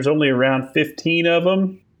fleet, there's only around 15 of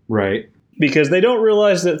them. Right. Because they don't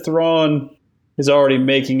realize that Thrawn is already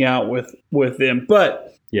making out with them.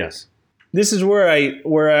 But yes, this is where I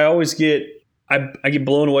always get I get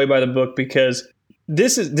blown away by the book, because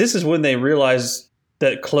this is when they realize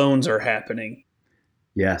that clones are happening.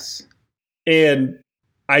 Yes. And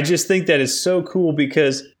I just think that is so cool,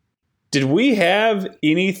 because did we have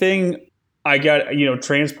anything? I got,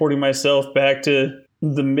 transporting myself back to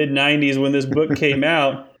the mid 90s when this book came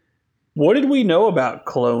out. What did we know about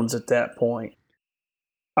clones at that point?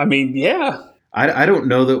 I mean, yeah. I don't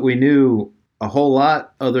know that we knew a whole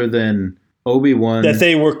lot other than Obi-Wan. That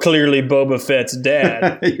they were clearly Boba Fett's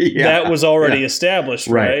dad. That was already established,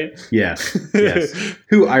 right? Yes.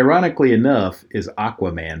 Who, ironically enough, is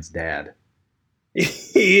Aquaman's dad.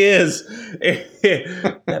 He is. I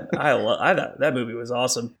thought that movie was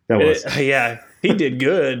awesome. That was. He did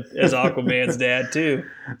good as Aquaman's dad, too.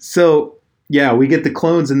 So, yeah, we get the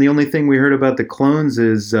clones, and the only thing we heard about the clones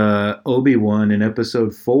is Obi-Wan in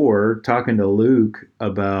Episode 4 talking to Luke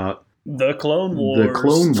about the Clone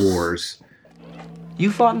Wars.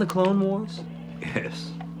 You fought in the Clone Wars?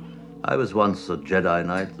 Yes. I was once a Jedi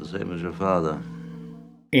Knight, the same as your father.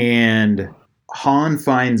 And Han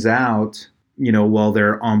finds out, while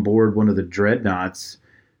they're on board one of the dreadnoughts,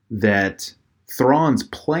 that Thrawn's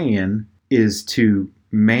plan is to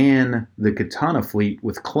man the Katana fleet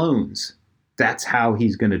with clones. That's how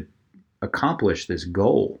he's going to accomplish this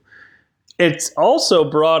goal. It's also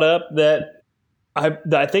brought up that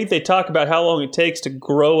I think they talk about how long it takes to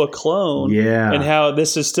grow a clone, and how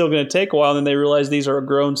this is still going to take a while. And then they realize these are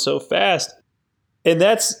grown so fast. And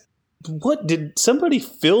that's what, did somebody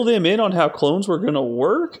fill them in on how clones were going to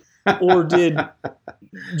work? Or did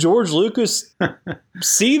George Lucas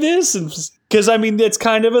see this? Because that's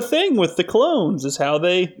kind of a thing with the clones, is how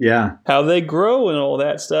they grow and all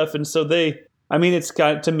that stuff. And so it's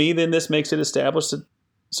got, to me, then this makes it established that,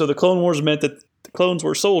 so the Clone Wars meant that the clones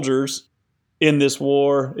were soldiers in this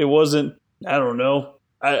war. It wasn't, I don't know,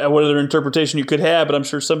 what other interpretation you could have, but I'm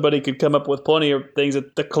sure somebody could come up with plenty of things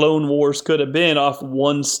that the Clone Wars could have been off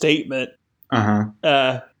one statement.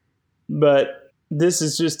 But this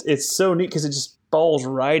is just, it's so neat because it just falls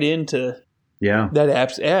right into that. That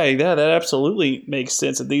absolutely makes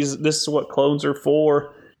sense. That this is what clones are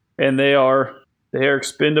for, and they are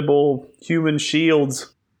expendable human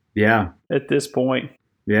shields. Yeah. At this point.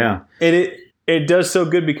 Yeah. And it does so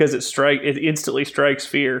good because it instantly strikes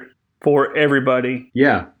fear for everybody.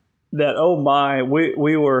 Yeah. That, oh my, we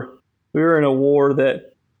were in a war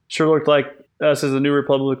that sure looked like us as the New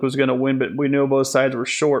Republic was going to win, but we know both sides were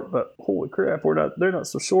short. But holy crap, they're not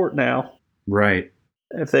so short now. Right.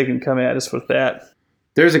 If they can come at us with that.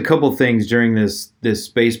 There's a couple things during this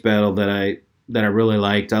space battle that I really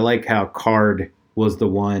liked. I like how Card was the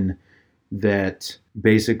one that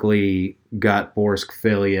basically got Borsk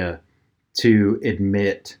Felia to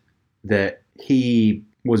admit that he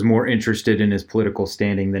was more interested in his political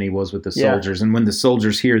standing than he was with the soldiers. Yeah. And when the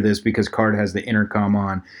soldiers hear this, because Card has the intercom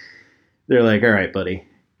on, they're like, all right, buddy,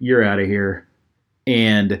 you're out of here.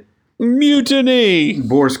 And mutiny!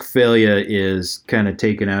 Borsk Felia is kind of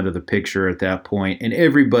taken out of the picture at that point, and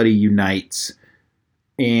everybody unites.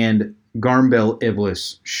 And Garmbel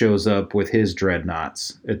Iblis shows up with his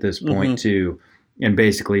dreadnoughts at this point, too, and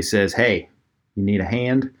basically says, hey, you need a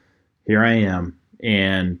hand? Here I am.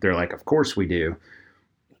 And they're like, of course we do.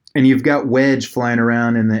 And you've got Wedge flying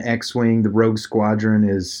around in the X-Wing. The Rogue Squadron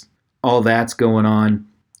is all that's going on.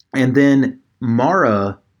 And then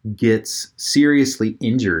Mara gets seriously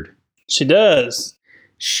injured. She does.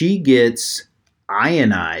 She gets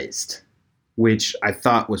ionized, which I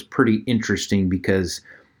thought was pretty interesting because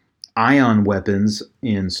ion weapons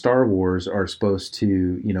in Star Wars are supposed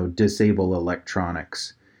to, disable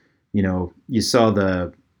electronics. You saw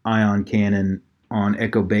the ion cannon on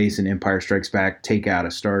Echo Base and Empire Strikes Back take out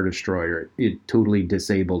a Star Destroyer. It totally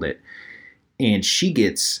disabled it. And she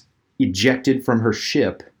gets ejected from her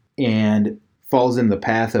ship and falls in the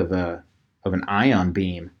path of an ion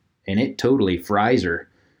beam. And it totally fries her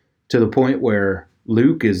to the point where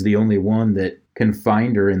Luke is the only one that can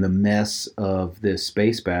find her in the mess of this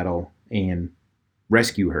space battle and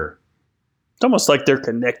rescue her. It's almost like they're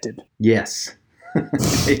connected. Yes,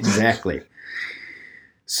 exactly.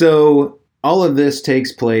 So all of this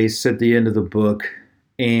takes place at the end of the book,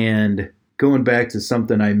 and going back to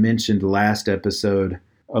something I mentioned last episode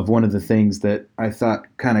of one of the things that I thought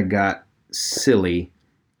kind of got silly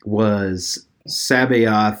was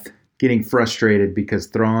Sabaoth getting frustrated because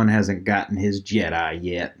Thrawn hasn't gotten his Jedi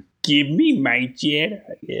yet. Give me my Jedi,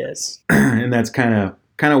 yes. And that's kind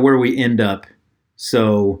of where we end up.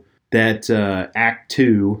 So that Act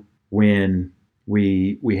 2, when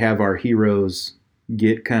we have our heroes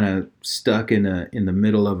get kind of stuck in the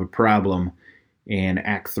middle of a problem, and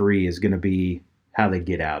Act 3 is going to be how they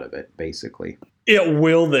get out of it, basically.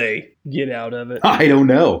 Will they get out of it? I don't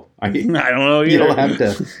know. I don't know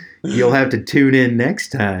either. You'll have to tune in next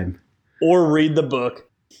time. Or read the book.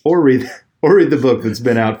 Or read the book that's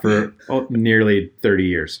been out for nearly 30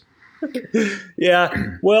 years. Yeah.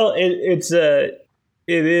 Well, it's the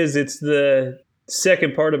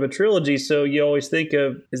second part of a trilogy, so you always think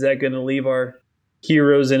of, is that going to leave our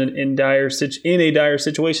heroes in a dire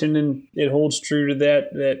situation? And it holds true to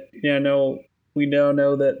that we now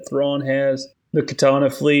know that Thrawn has the Katana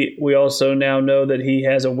fleet. We also now know that he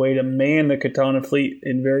has a way to man the Katana fleet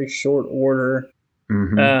in very short order.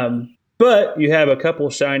 Mm-hmm. But you have a couple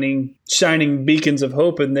shining beacons of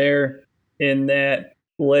hope in there, in that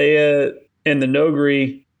Leia and the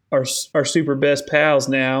Nogri are super best pals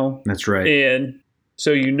now. That's right. And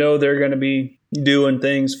so they're going to be doing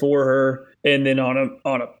things for her. And then on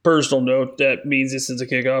a personal note, that means this is a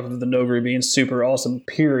kickoff of the Nogri being super awesome,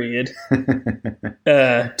 period.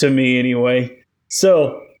 To me anyway.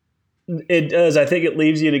 So it does. I think it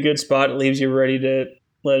leaves you in a good spot. It leaves you ready to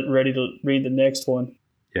read the next one.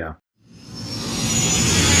 Yeah.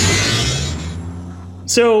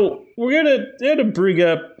 So we're gonna bring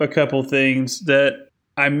up a couple things that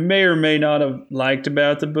I may or may not have liked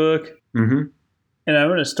about the book. Mm-hmm. And I'm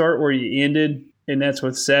gonna start where you ended, and that's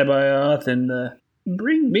with Sabaoth and the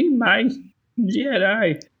 "Bring me my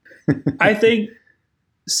Jedi." I think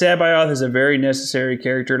Sabaoth is a very necessary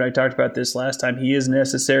character, and I talked about this last time. He is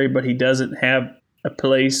necessary, but he doesn't have a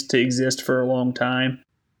place to exist for a long time.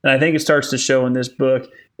 And I think it starts to show in this book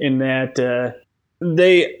in that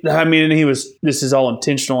this is all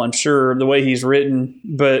intentional, I'm sure, the way he's written,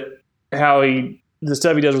 but the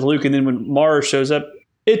stuff he does with Luke, and then when Mara shows up,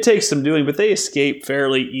 it takes some doing, but they escape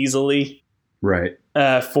fairly easily. Right.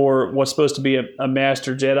 For what's supposed to be a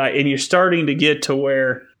master Jedi. And you're starting to get to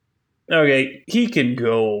where, okay, he can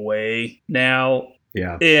go away now.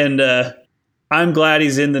 Yeah. And I'm glad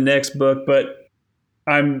he's in the next book, but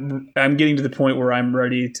I'm getting to the point where I'm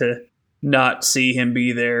ready to not see him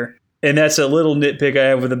be there. And that's a little nitpick I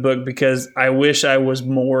have with the book, because I wish I was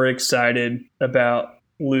more excited about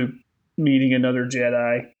Luke meeting another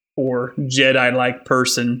Jedi or Jedi-like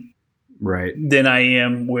person, right, than I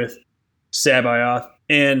am with Sabaoth.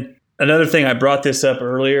 And another thing, I brought this up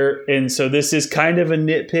earlier, and so this is kind of a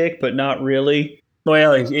nitpick, but not really.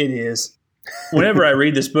 Well, it is. Whenever I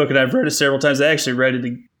read this book, and I've read it several times, I read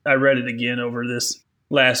it again over this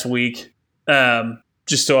last week,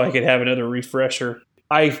 just so I could have another refresher.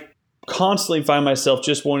 I constantly find myself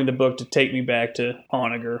just wanting the book to take me back to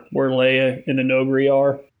Honoghr, where Leia and the Noghri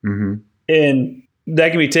are. Mm-hmm. And that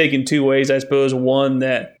can be taken two ways, I suppose. One,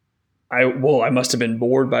 that I must have been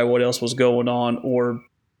bored by what else was going on, or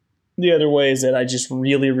the other way is that I just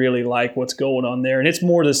really, really like what's going on there. And it's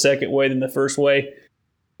more the second way than the first way.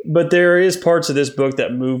 But there is parts of this book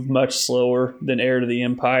that move much slower than Heir to the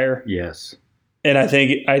Empire. Yes. And I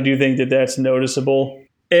do think that that's noticeable.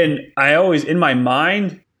 And I always, in my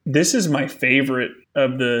mind, this is my favorite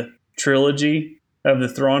of the trilogy, of the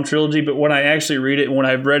Thrawn trilogy. But when I actually read it, when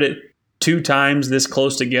I've read it 2 times this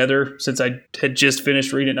close together, since I had just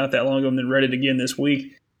finished reading it not that long ago and then read it again this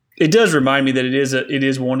week, it does remind me that it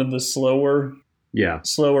is one of the slower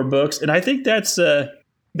books. And I think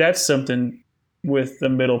that's something with the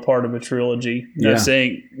middle part of a trilogy. Not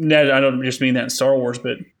saying that, I don't just mean that in Star Wars,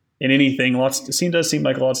 but in anything, it does seem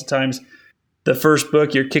like lots of times the first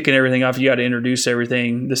book, you're kicking everything off. You got to introduce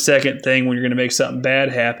everything. The second thing, when you're going to make something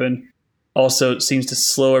bad happen, also seems to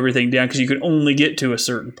slow everything down because you can only get to a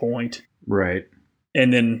certain point. Right.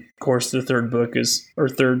 And then, of course, the third book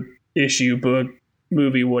third issue, book,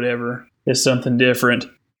 movie, whatever, is something different.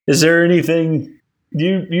 Is there anything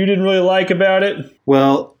you didn't really like about it?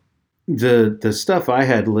 Well, the stuff I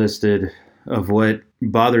had listed of what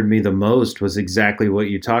bothered me the most was exactly what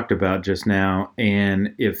you talked about just now,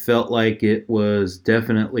 and it felt like it was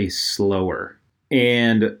definitely slower.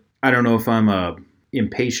 And I don't know if I'm a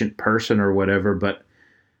impatient person or whatever, but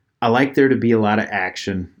I like there to be a lot of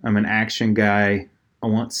action. I'm an action guy. I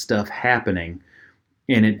want stuff happening.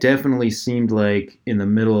 And it definitely seemed like in the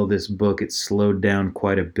middle of this book it slowed down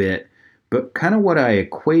quite a bit. But kind of what I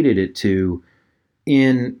equated it to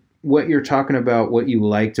in what you're talking about, what you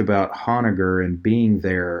liked about Honoghr and being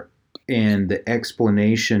there, and the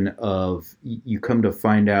explanation of you come to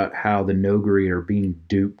find out how the Noghri are being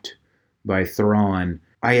duped by Thrawn,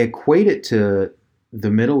 I equate it to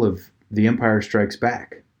the middle of The Empire Strikes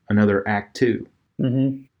Back, another Act 2.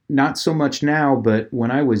 Mm-hmm. Not so much now, but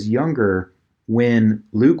when I was younger, when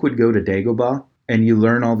Luke would go to Dagobah and you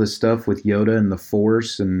learn all this stuff with Yoda and the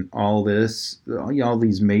Force and all this, all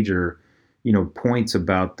these major points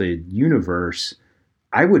about the universe,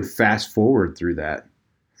 I would fast forward through that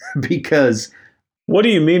because. What do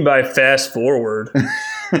you mean by fast forward?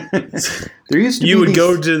 There used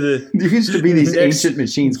to be these ancient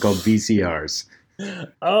machines called VCRs.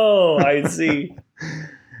 Oh, I see.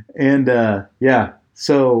 And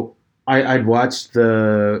so I'd watch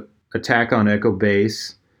the attack on Echo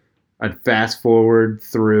Base. I'd fast forward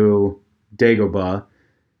through Dagobah.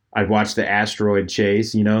 I'd watch the asteroid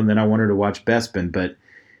chase, and then I wanted to watch Bespin. But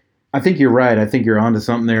I think you're right. I think you're onto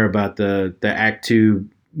something there about the Act 2,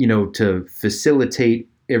 to facilitate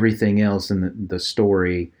everything else in the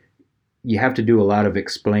story. You have to do a lot of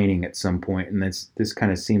explaining at some point, and this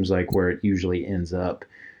kind of seems like where it usually ends up.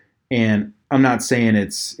 And I'm not saying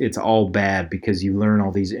it's all bad because you learn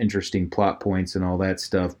all these interesting plot points and all that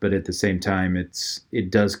stuff, but at the same time,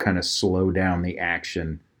 it does kind of slow down the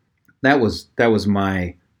action. That was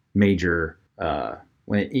my major,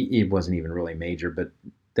 it wasn't even really major, but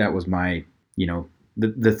that was my,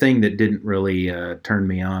 the thing that didn't really turn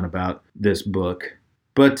me on about this book.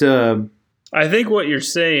 But I think what you're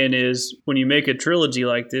saying is when you make a trilogy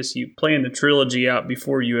like this, you plan the trilogy out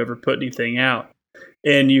before you ever put anything out.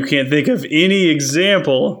 And you can't think of any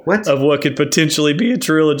example of what could potentially be a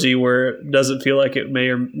trilogy where it doesn't feel like it may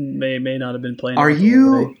or may not have been planned. Are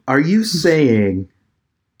you saying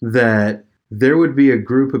that there would be a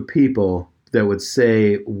group of people that would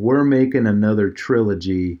say, we're making another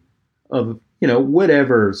trilogy of,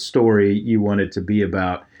 whatever story you want it to be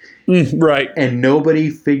about. Right. And nobody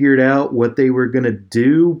figured out what they were going to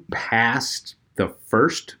do past the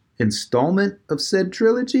first installment of said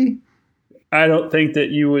trilogy? I don't think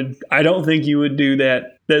you would do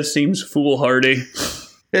that. That seems foolhardy.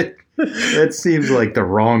 That seems like the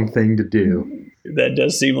wrong thing to do. That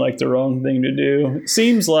does seem like the wrong thing to do. It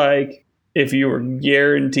seems like if you were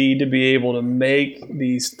guaranteed to be able to make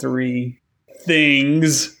these 3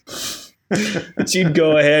 things, that you'd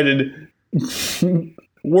go ahead and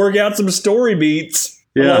work out some story beats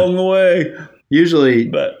along the way. Usually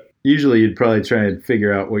you'd probably try and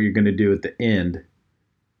figure out what you're going to do at the end.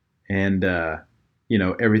 And,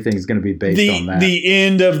 everything's going to be based on that. The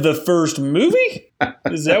end of the first movie?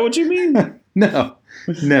 Is that what you mean? No.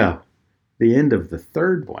 The end of the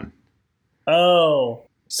third one. Oh.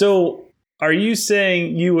 So are you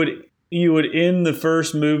saying you would you would end the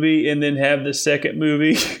first movie and then have the second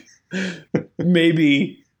movie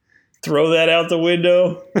maybe throw that out the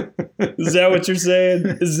window? Is that what you're saying?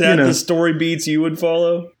 Is that the story beats you would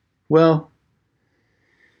follow? Well,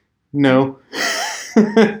 no.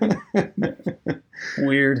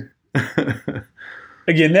 Weird.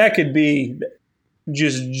 Again, that could be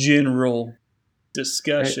just general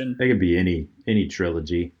discussion. That could be any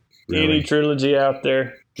trilogy. Really. Any trilogy out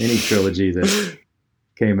there. Any trilogy that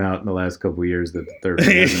came out in the last couple of years that the third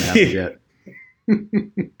one hasn't happened yet.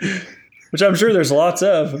 Which I'm sure there's lots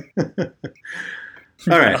of.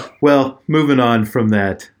 All right. Well, moving on from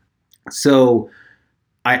that. So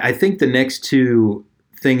I think the next two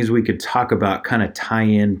things we could talk about kind of tie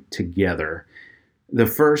in together. The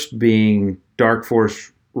first being Dark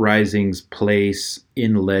Force Rising's place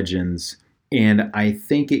in Legends. And I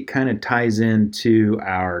think it kind of ties into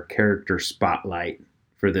our character spotlight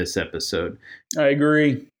for this episode. I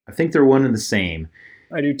agree. I think they're one and the same.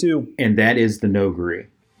 I do too. And that is the Noghri.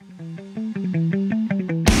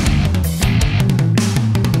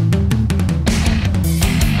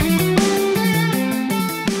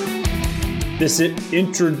 This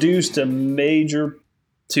introduced a major,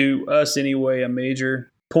 to us anyway, a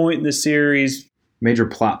major point in the series. Major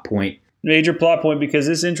plot point. Major plot point, because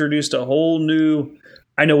this introduced a whole new...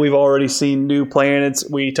 I know we've already seen new planets.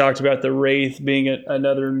 We talked about the Wraith being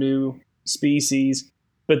another new species.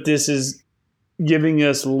 But this is giving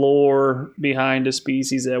us lore behind a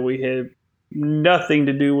species that we had nothing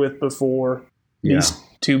to do with before these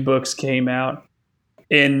two books came out.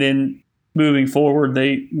 And then moving forward,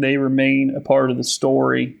 they remain a part of the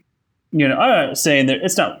story. I'm not saying that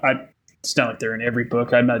it's not like they're in every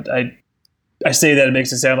book. I say that, it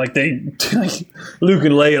makes it sound like like Luke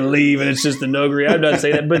and Leia leave and it's just the Noghri. I'm not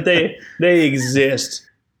saying that, but they exist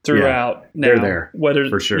throughout. Now, they're there,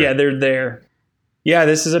 for sure. Yeah, they're there. Yeah,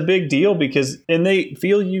 this is a big deal and they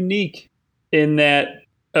feel unique in that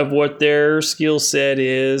of what their skill set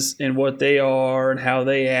is and what they are and how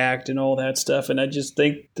they act and all that stuff. And I just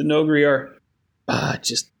think the Noghri are,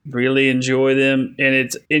 just really enjoy them. And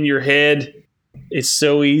it's in your head. It's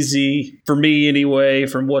so easy, for me anyway,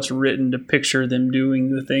 from what's written, to picture them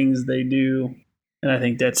doing the things they do. And I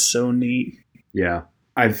think that's so neat. Yeah.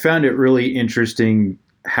 I found it really interesting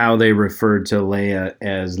how they referred to Leia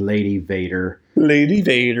as Lady Vader. Lady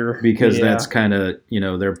Vader. Because that's kind of,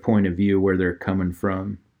 their point of view, where they're coming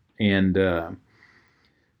from. And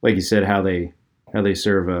like you said, how they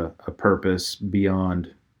serve a purpose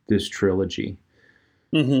beyond this trilogy.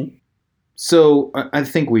 Mm-hmm. So I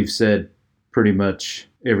think we've said pretty much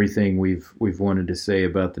everything we've wanted to say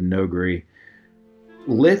about the Noghri.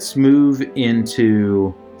 Let's move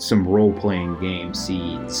into some role-playing game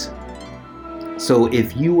seeds. So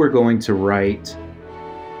if you were going to write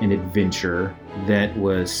an adventure that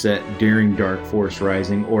was set during Dark Force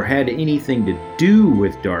Rising or had anything to do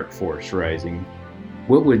with Dark Force Rising,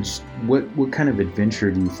 what kind of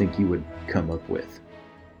adventure do you think you would come up with?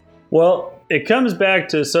 Well, it comes back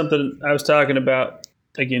to something I was talking about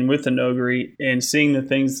again with the Noghri, and seeing the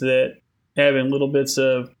things that having little bits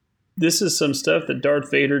of, this is some stuff that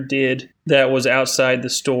Darth Vader did that was outside the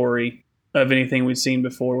story of anything we'd seen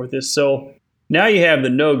before with this. So now you have the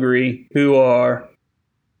Noghri, who are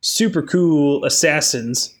super cool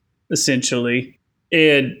assassins, essentially.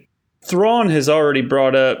 And Thrawn has already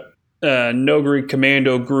brought up Noghri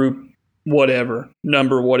Commando Group whatever,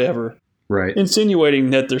 number whatever. Right.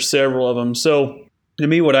 Insinuating that there's several of them. So to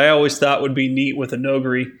me, what I always thought would be neat with a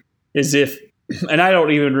Noghri is if, and I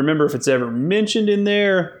don't even remember if it's ever mentioned in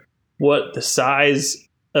there, what the size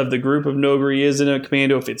of the group of Noghri is in a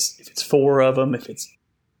commando, if it's 4 of them, if it's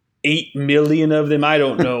 8 million of them, I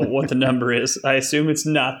don't know what the number is. I assume it's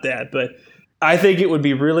not that, but I think it would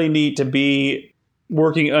be really neat to be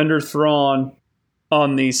working under Thrawn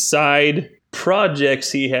on these side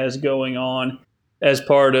projects he has going on as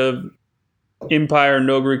part of Empire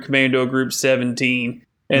Noghri Commando Group 17.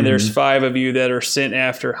 And there's 5 of you that are sent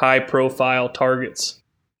after high-profile targets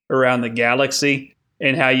around the galaxy,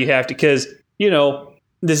 and how you have to, because,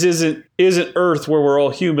 this isn't Earth where we're all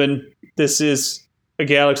human. This is a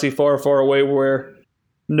galaxy far, far away where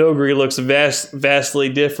Noghri looks vastly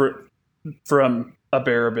different from a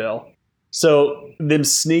Barabel. So them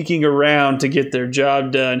sneaking around to get their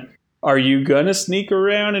job done. Are you going to sneak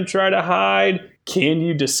around and try to hide? Can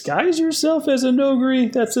you disguise yourself as a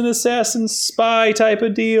Noghri that's an assassin spy type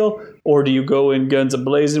of deal? Or do you go in guns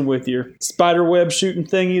a-blazing with your spider web shooting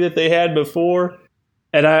thingy that they had before?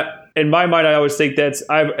 And in my mind, I always think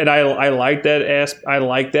I like that I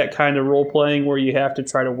like that kind of role playing where you have to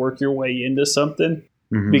try to work your way into something,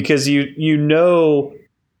 because you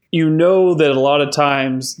you know that a lot of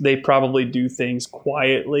times they probably do things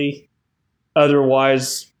quietly.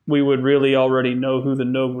 Otherwise, we would really already know who the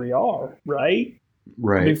Nogri are, right?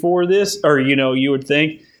 Right. Before this, or, you would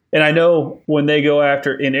think. And I know when they go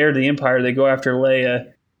after, in Heir to the Empire, they go after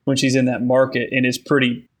Leia when she's in that market, and it's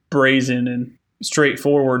pretty brazen and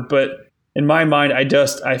straightforward. But in my mind,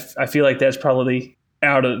 I feel like that's probably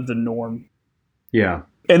out of the norm. Yeah.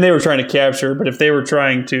 And they were trying to capture her, but if they were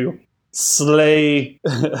trying to slay,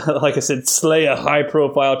 like I said, slay a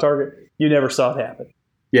high-profile target, you never saw it happen.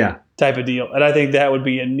 Yeah. Type of deal. And I think that would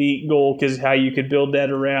be a neat goal, because how you could build that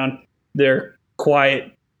around their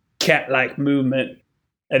quiet, cat-like movement.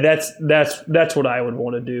 And that's what I would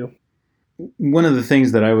want to do. One of the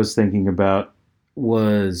things that I was thinking about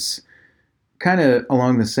was kind of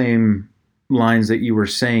along the same lines that you were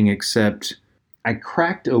saying, except I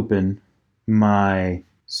cracked open my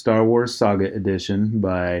Star Wars Saga Edition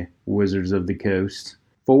by Wizards of the Coast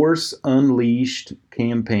Force Unleashed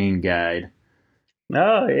campaign guide.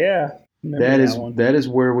 Oh, yeah. That is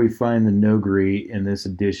where we find the Nogri in this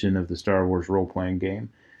edition of the Star Wars role-playing game.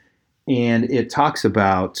 And it talks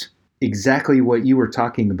about exactly what you were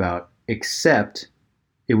talking about, except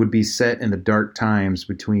it would be set in the dark times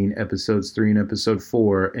between episodes 3 and episode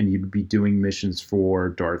 4, and you'd be doing missions for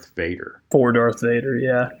Darth Vader. For Darth Vader,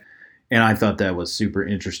 yeah. And I thought that was super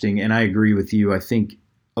interesting. And I agree with you. I think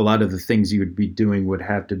a lot of the things you would be doing would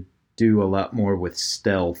have to do a lot more with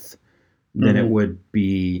stealth than it would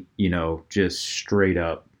be, just straight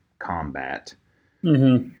up combat.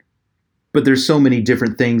 Mm-hmm. But there's so many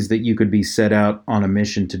different things that you could be set out on a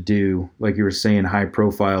mission to do, like you were saying,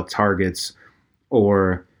 high-profile targets,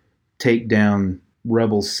 or take down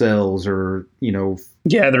rebel cells, or,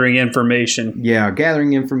 gathering information. Yeah,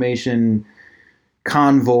 gathering information,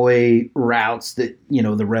 convoy routes that,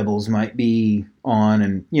 the rebels might be on,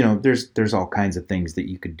 and, there's all kinds of things that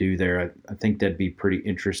you could do there. I think that'd be pretty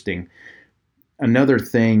interesting. Another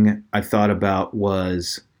thing I thought about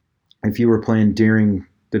was if you were playing during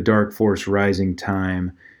the Dark Force Rising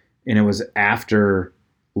time, and it was after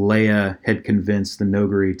Leia had convinced the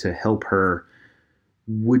Nogri to help her,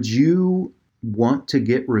 would you want to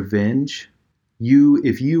get revenge?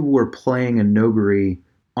 If you were playing a Nogri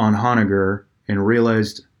on Honoghr and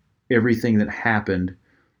realized everything that happened,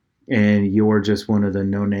 and you're just one of the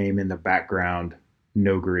no-name in the background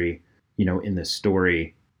Nogri, in the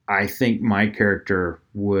story, I think my character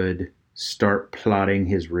would start plotting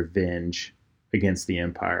his revenge against the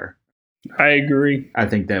Empire. I agree. I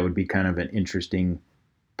think that would be kind of an interesting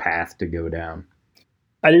path to go down.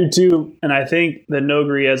 I do too. And I think the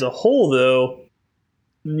Nogri as a whole, though,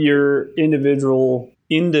 your individual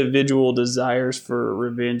desires for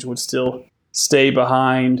revenge would still stay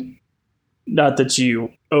behind. Not that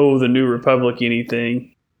you owe the New Republic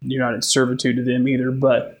anything. You're not in servitude to them either,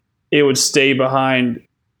 but it would stay behind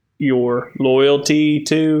your loyalty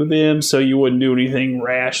to them, so you wouldn't do anything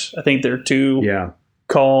rash. I think they're too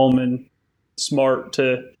calm and smart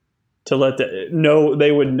to let that know.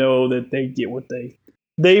 They would know that they get what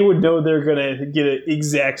they would know they're gonna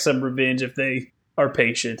exact some revenge if they are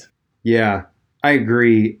patient. Yeah, I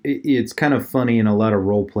agree. It's kind of funny in a lot of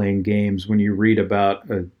role-playing games when you read about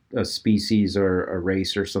a species or a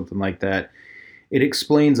race or something like that. It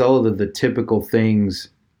explains all of the typical things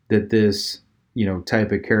that this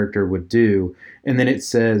type of character would do, and then it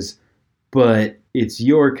says, but it's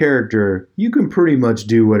your character, you can pretty much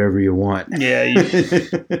do whatever you want. Yeah.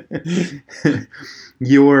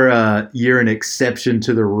 You're an exception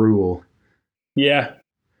to the rule. Yeah.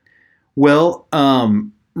 Well,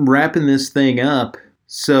 wrapping this thing up,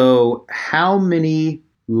 so how many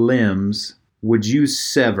limbs would you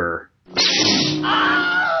sever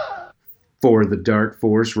for the Dark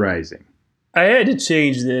Force Rising? I had to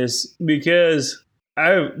change this because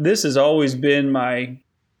this has always been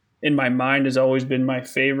in my mind has always been my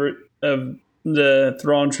favorite of the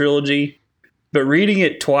Thrawn trilogy. But reading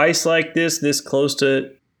it twice like this close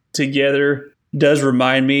together, does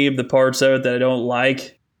remind me of the parts of it that I don't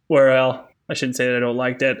like. Well, I shouldn't say that I don't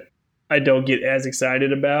like, that I don't get as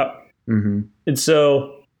excited about. Mm-hmm. And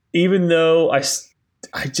so even though I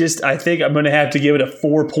think I'm going to have to give it a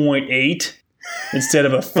 4.8 instead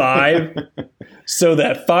of a 5. So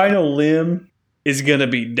that final limb is going to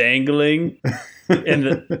be dangling.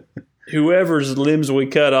 And whoever's limbs we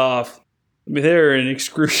cut off, they're in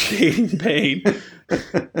excruciating pain.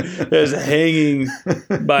 As hanging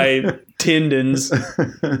by tendons.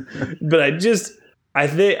 But this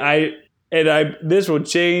will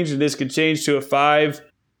change, and this could change to a 5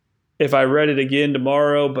 if I read it again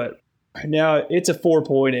tomorrow, but right now it's a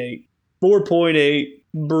 4.8. 4.8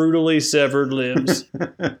 brutally severed limbs.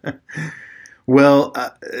 Well,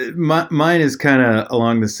 mine is kind of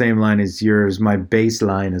along the same line as yours. My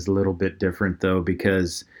baseline is a little bit different, though,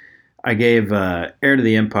 because I gave Heir to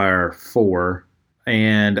the Empire 4,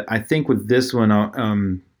 and I think with this one,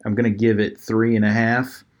 I'm going to give it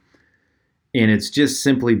 3.5, and it's just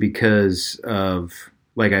simply because of,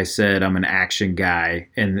 like I said, I'm an action guy,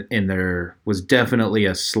 and there was definitely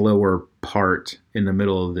a slower part in the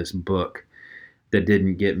middle of this book that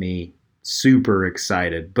didn't get me super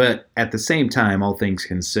excited. But at the same time, all things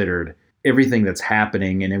considered, everything that's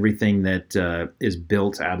happening and everything that is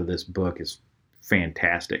built out of this book is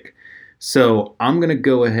fantastic. So I'm going to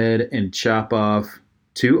go ahead and chop off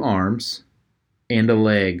 2 arms and a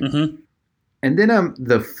leg. Mm-hmm. And then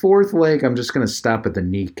the 4th leg, I'm just going to stop at the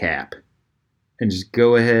kneecap and just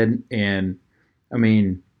go ahead and,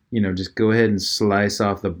 just go ahead and slice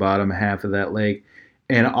off the bottom half of that leg.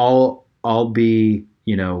 And I'll be,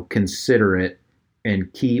 considerate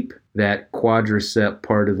and keep that quadricep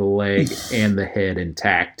part of the leg and the head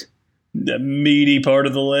intact. The meaty part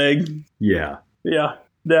of the leg. Yeah. Yeah.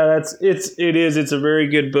 It's a very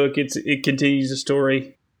good book. It continues the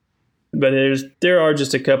story. But there are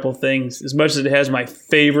just a couple things. As much as it has my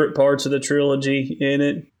favorite parts of the trilogy in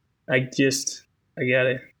it, I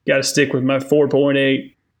gotta stick with my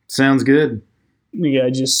 4.8. Sounds good. Yeah,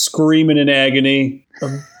 just screaming in agony.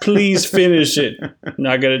 Please finish it. I'm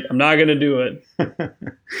not gonna do it.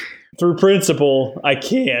 Through principle, I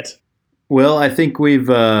can't. Well, I think we've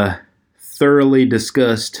thoroughly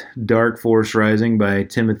discussed Dark Force Rising by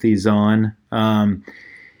Timothy Zahn.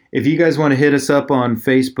 If you guys want to hit us up on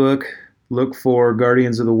Facebook, look for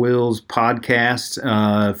Guardians of the Whills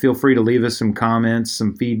podcast. Feel free to leave us some comments,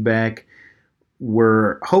 some feedback.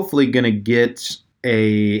 We're hopefully going to get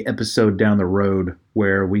a episode down the road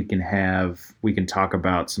where we can talk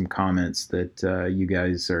about some comments that you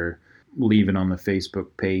guys are leaving on the Facebook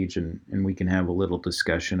page, and we can have a little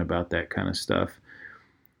discussion about that kind of stuff.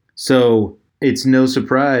 So it's no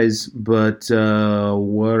surprise, but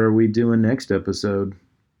what are we doing next episode?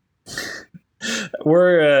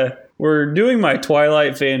 We're doing my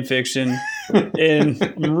Twilight fan fiction, and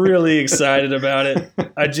I'm really excited about it.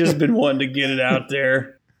 I've just been wanting to get it out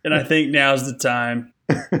there, and I think now's the time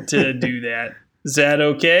to do that. Is that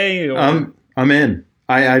okay? Or? I'm in.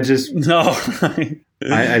 I just no.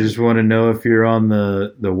 I just want to know if you're on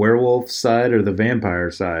the werewolf side or the vampire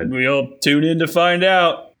side. We'll tune in to find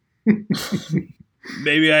out.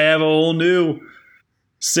 Maybe I have a whole new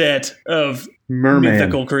set of merman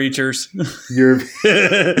mythical creatures. You're going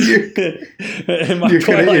to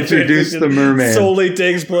introduce the merman. Solely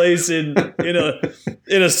takes place in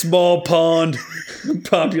a small pond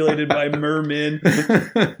populated by mermen.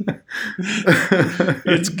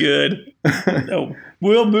 It's good. No,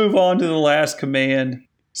 we'll move on to The Last Command.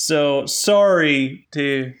 So sorry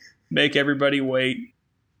to make everybody wait.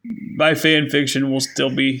 My fan fiction will still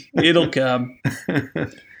be, it'll come,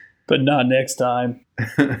 but not next time.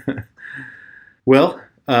 Well,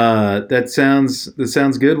 that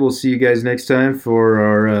sounds good. We'll see you guys next time for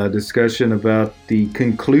our discussion about the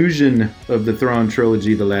conclusion of the Thrawn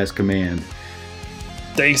trilogy, The Last Command.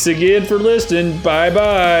 Thanks again for listening.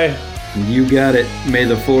 Bye-bye. You got it. May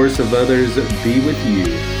the force of others be with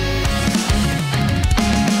you.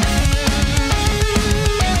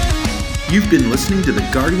 You've been listening to the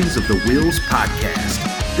Guardians of the Whills podcast.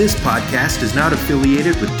 This podcast is not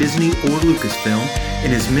affiliated with Disney or Lucasfilm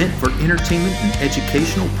and is meant for entertainment and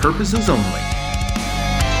educational purposes only.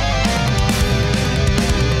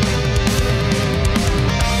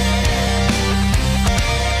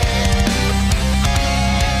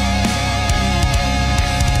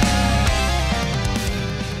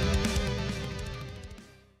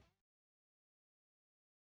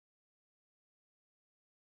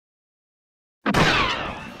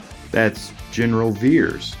 That's General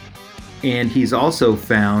Veers. And he's also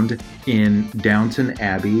found in Downton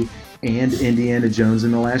Abbey and Indiana Jones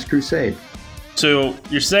and the Last Crusade. So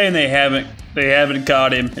you're saying they haven't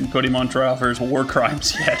caught him and put him on trial for his war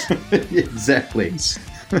crimes yet? Exactly.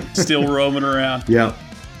 Still roaming around. Yep.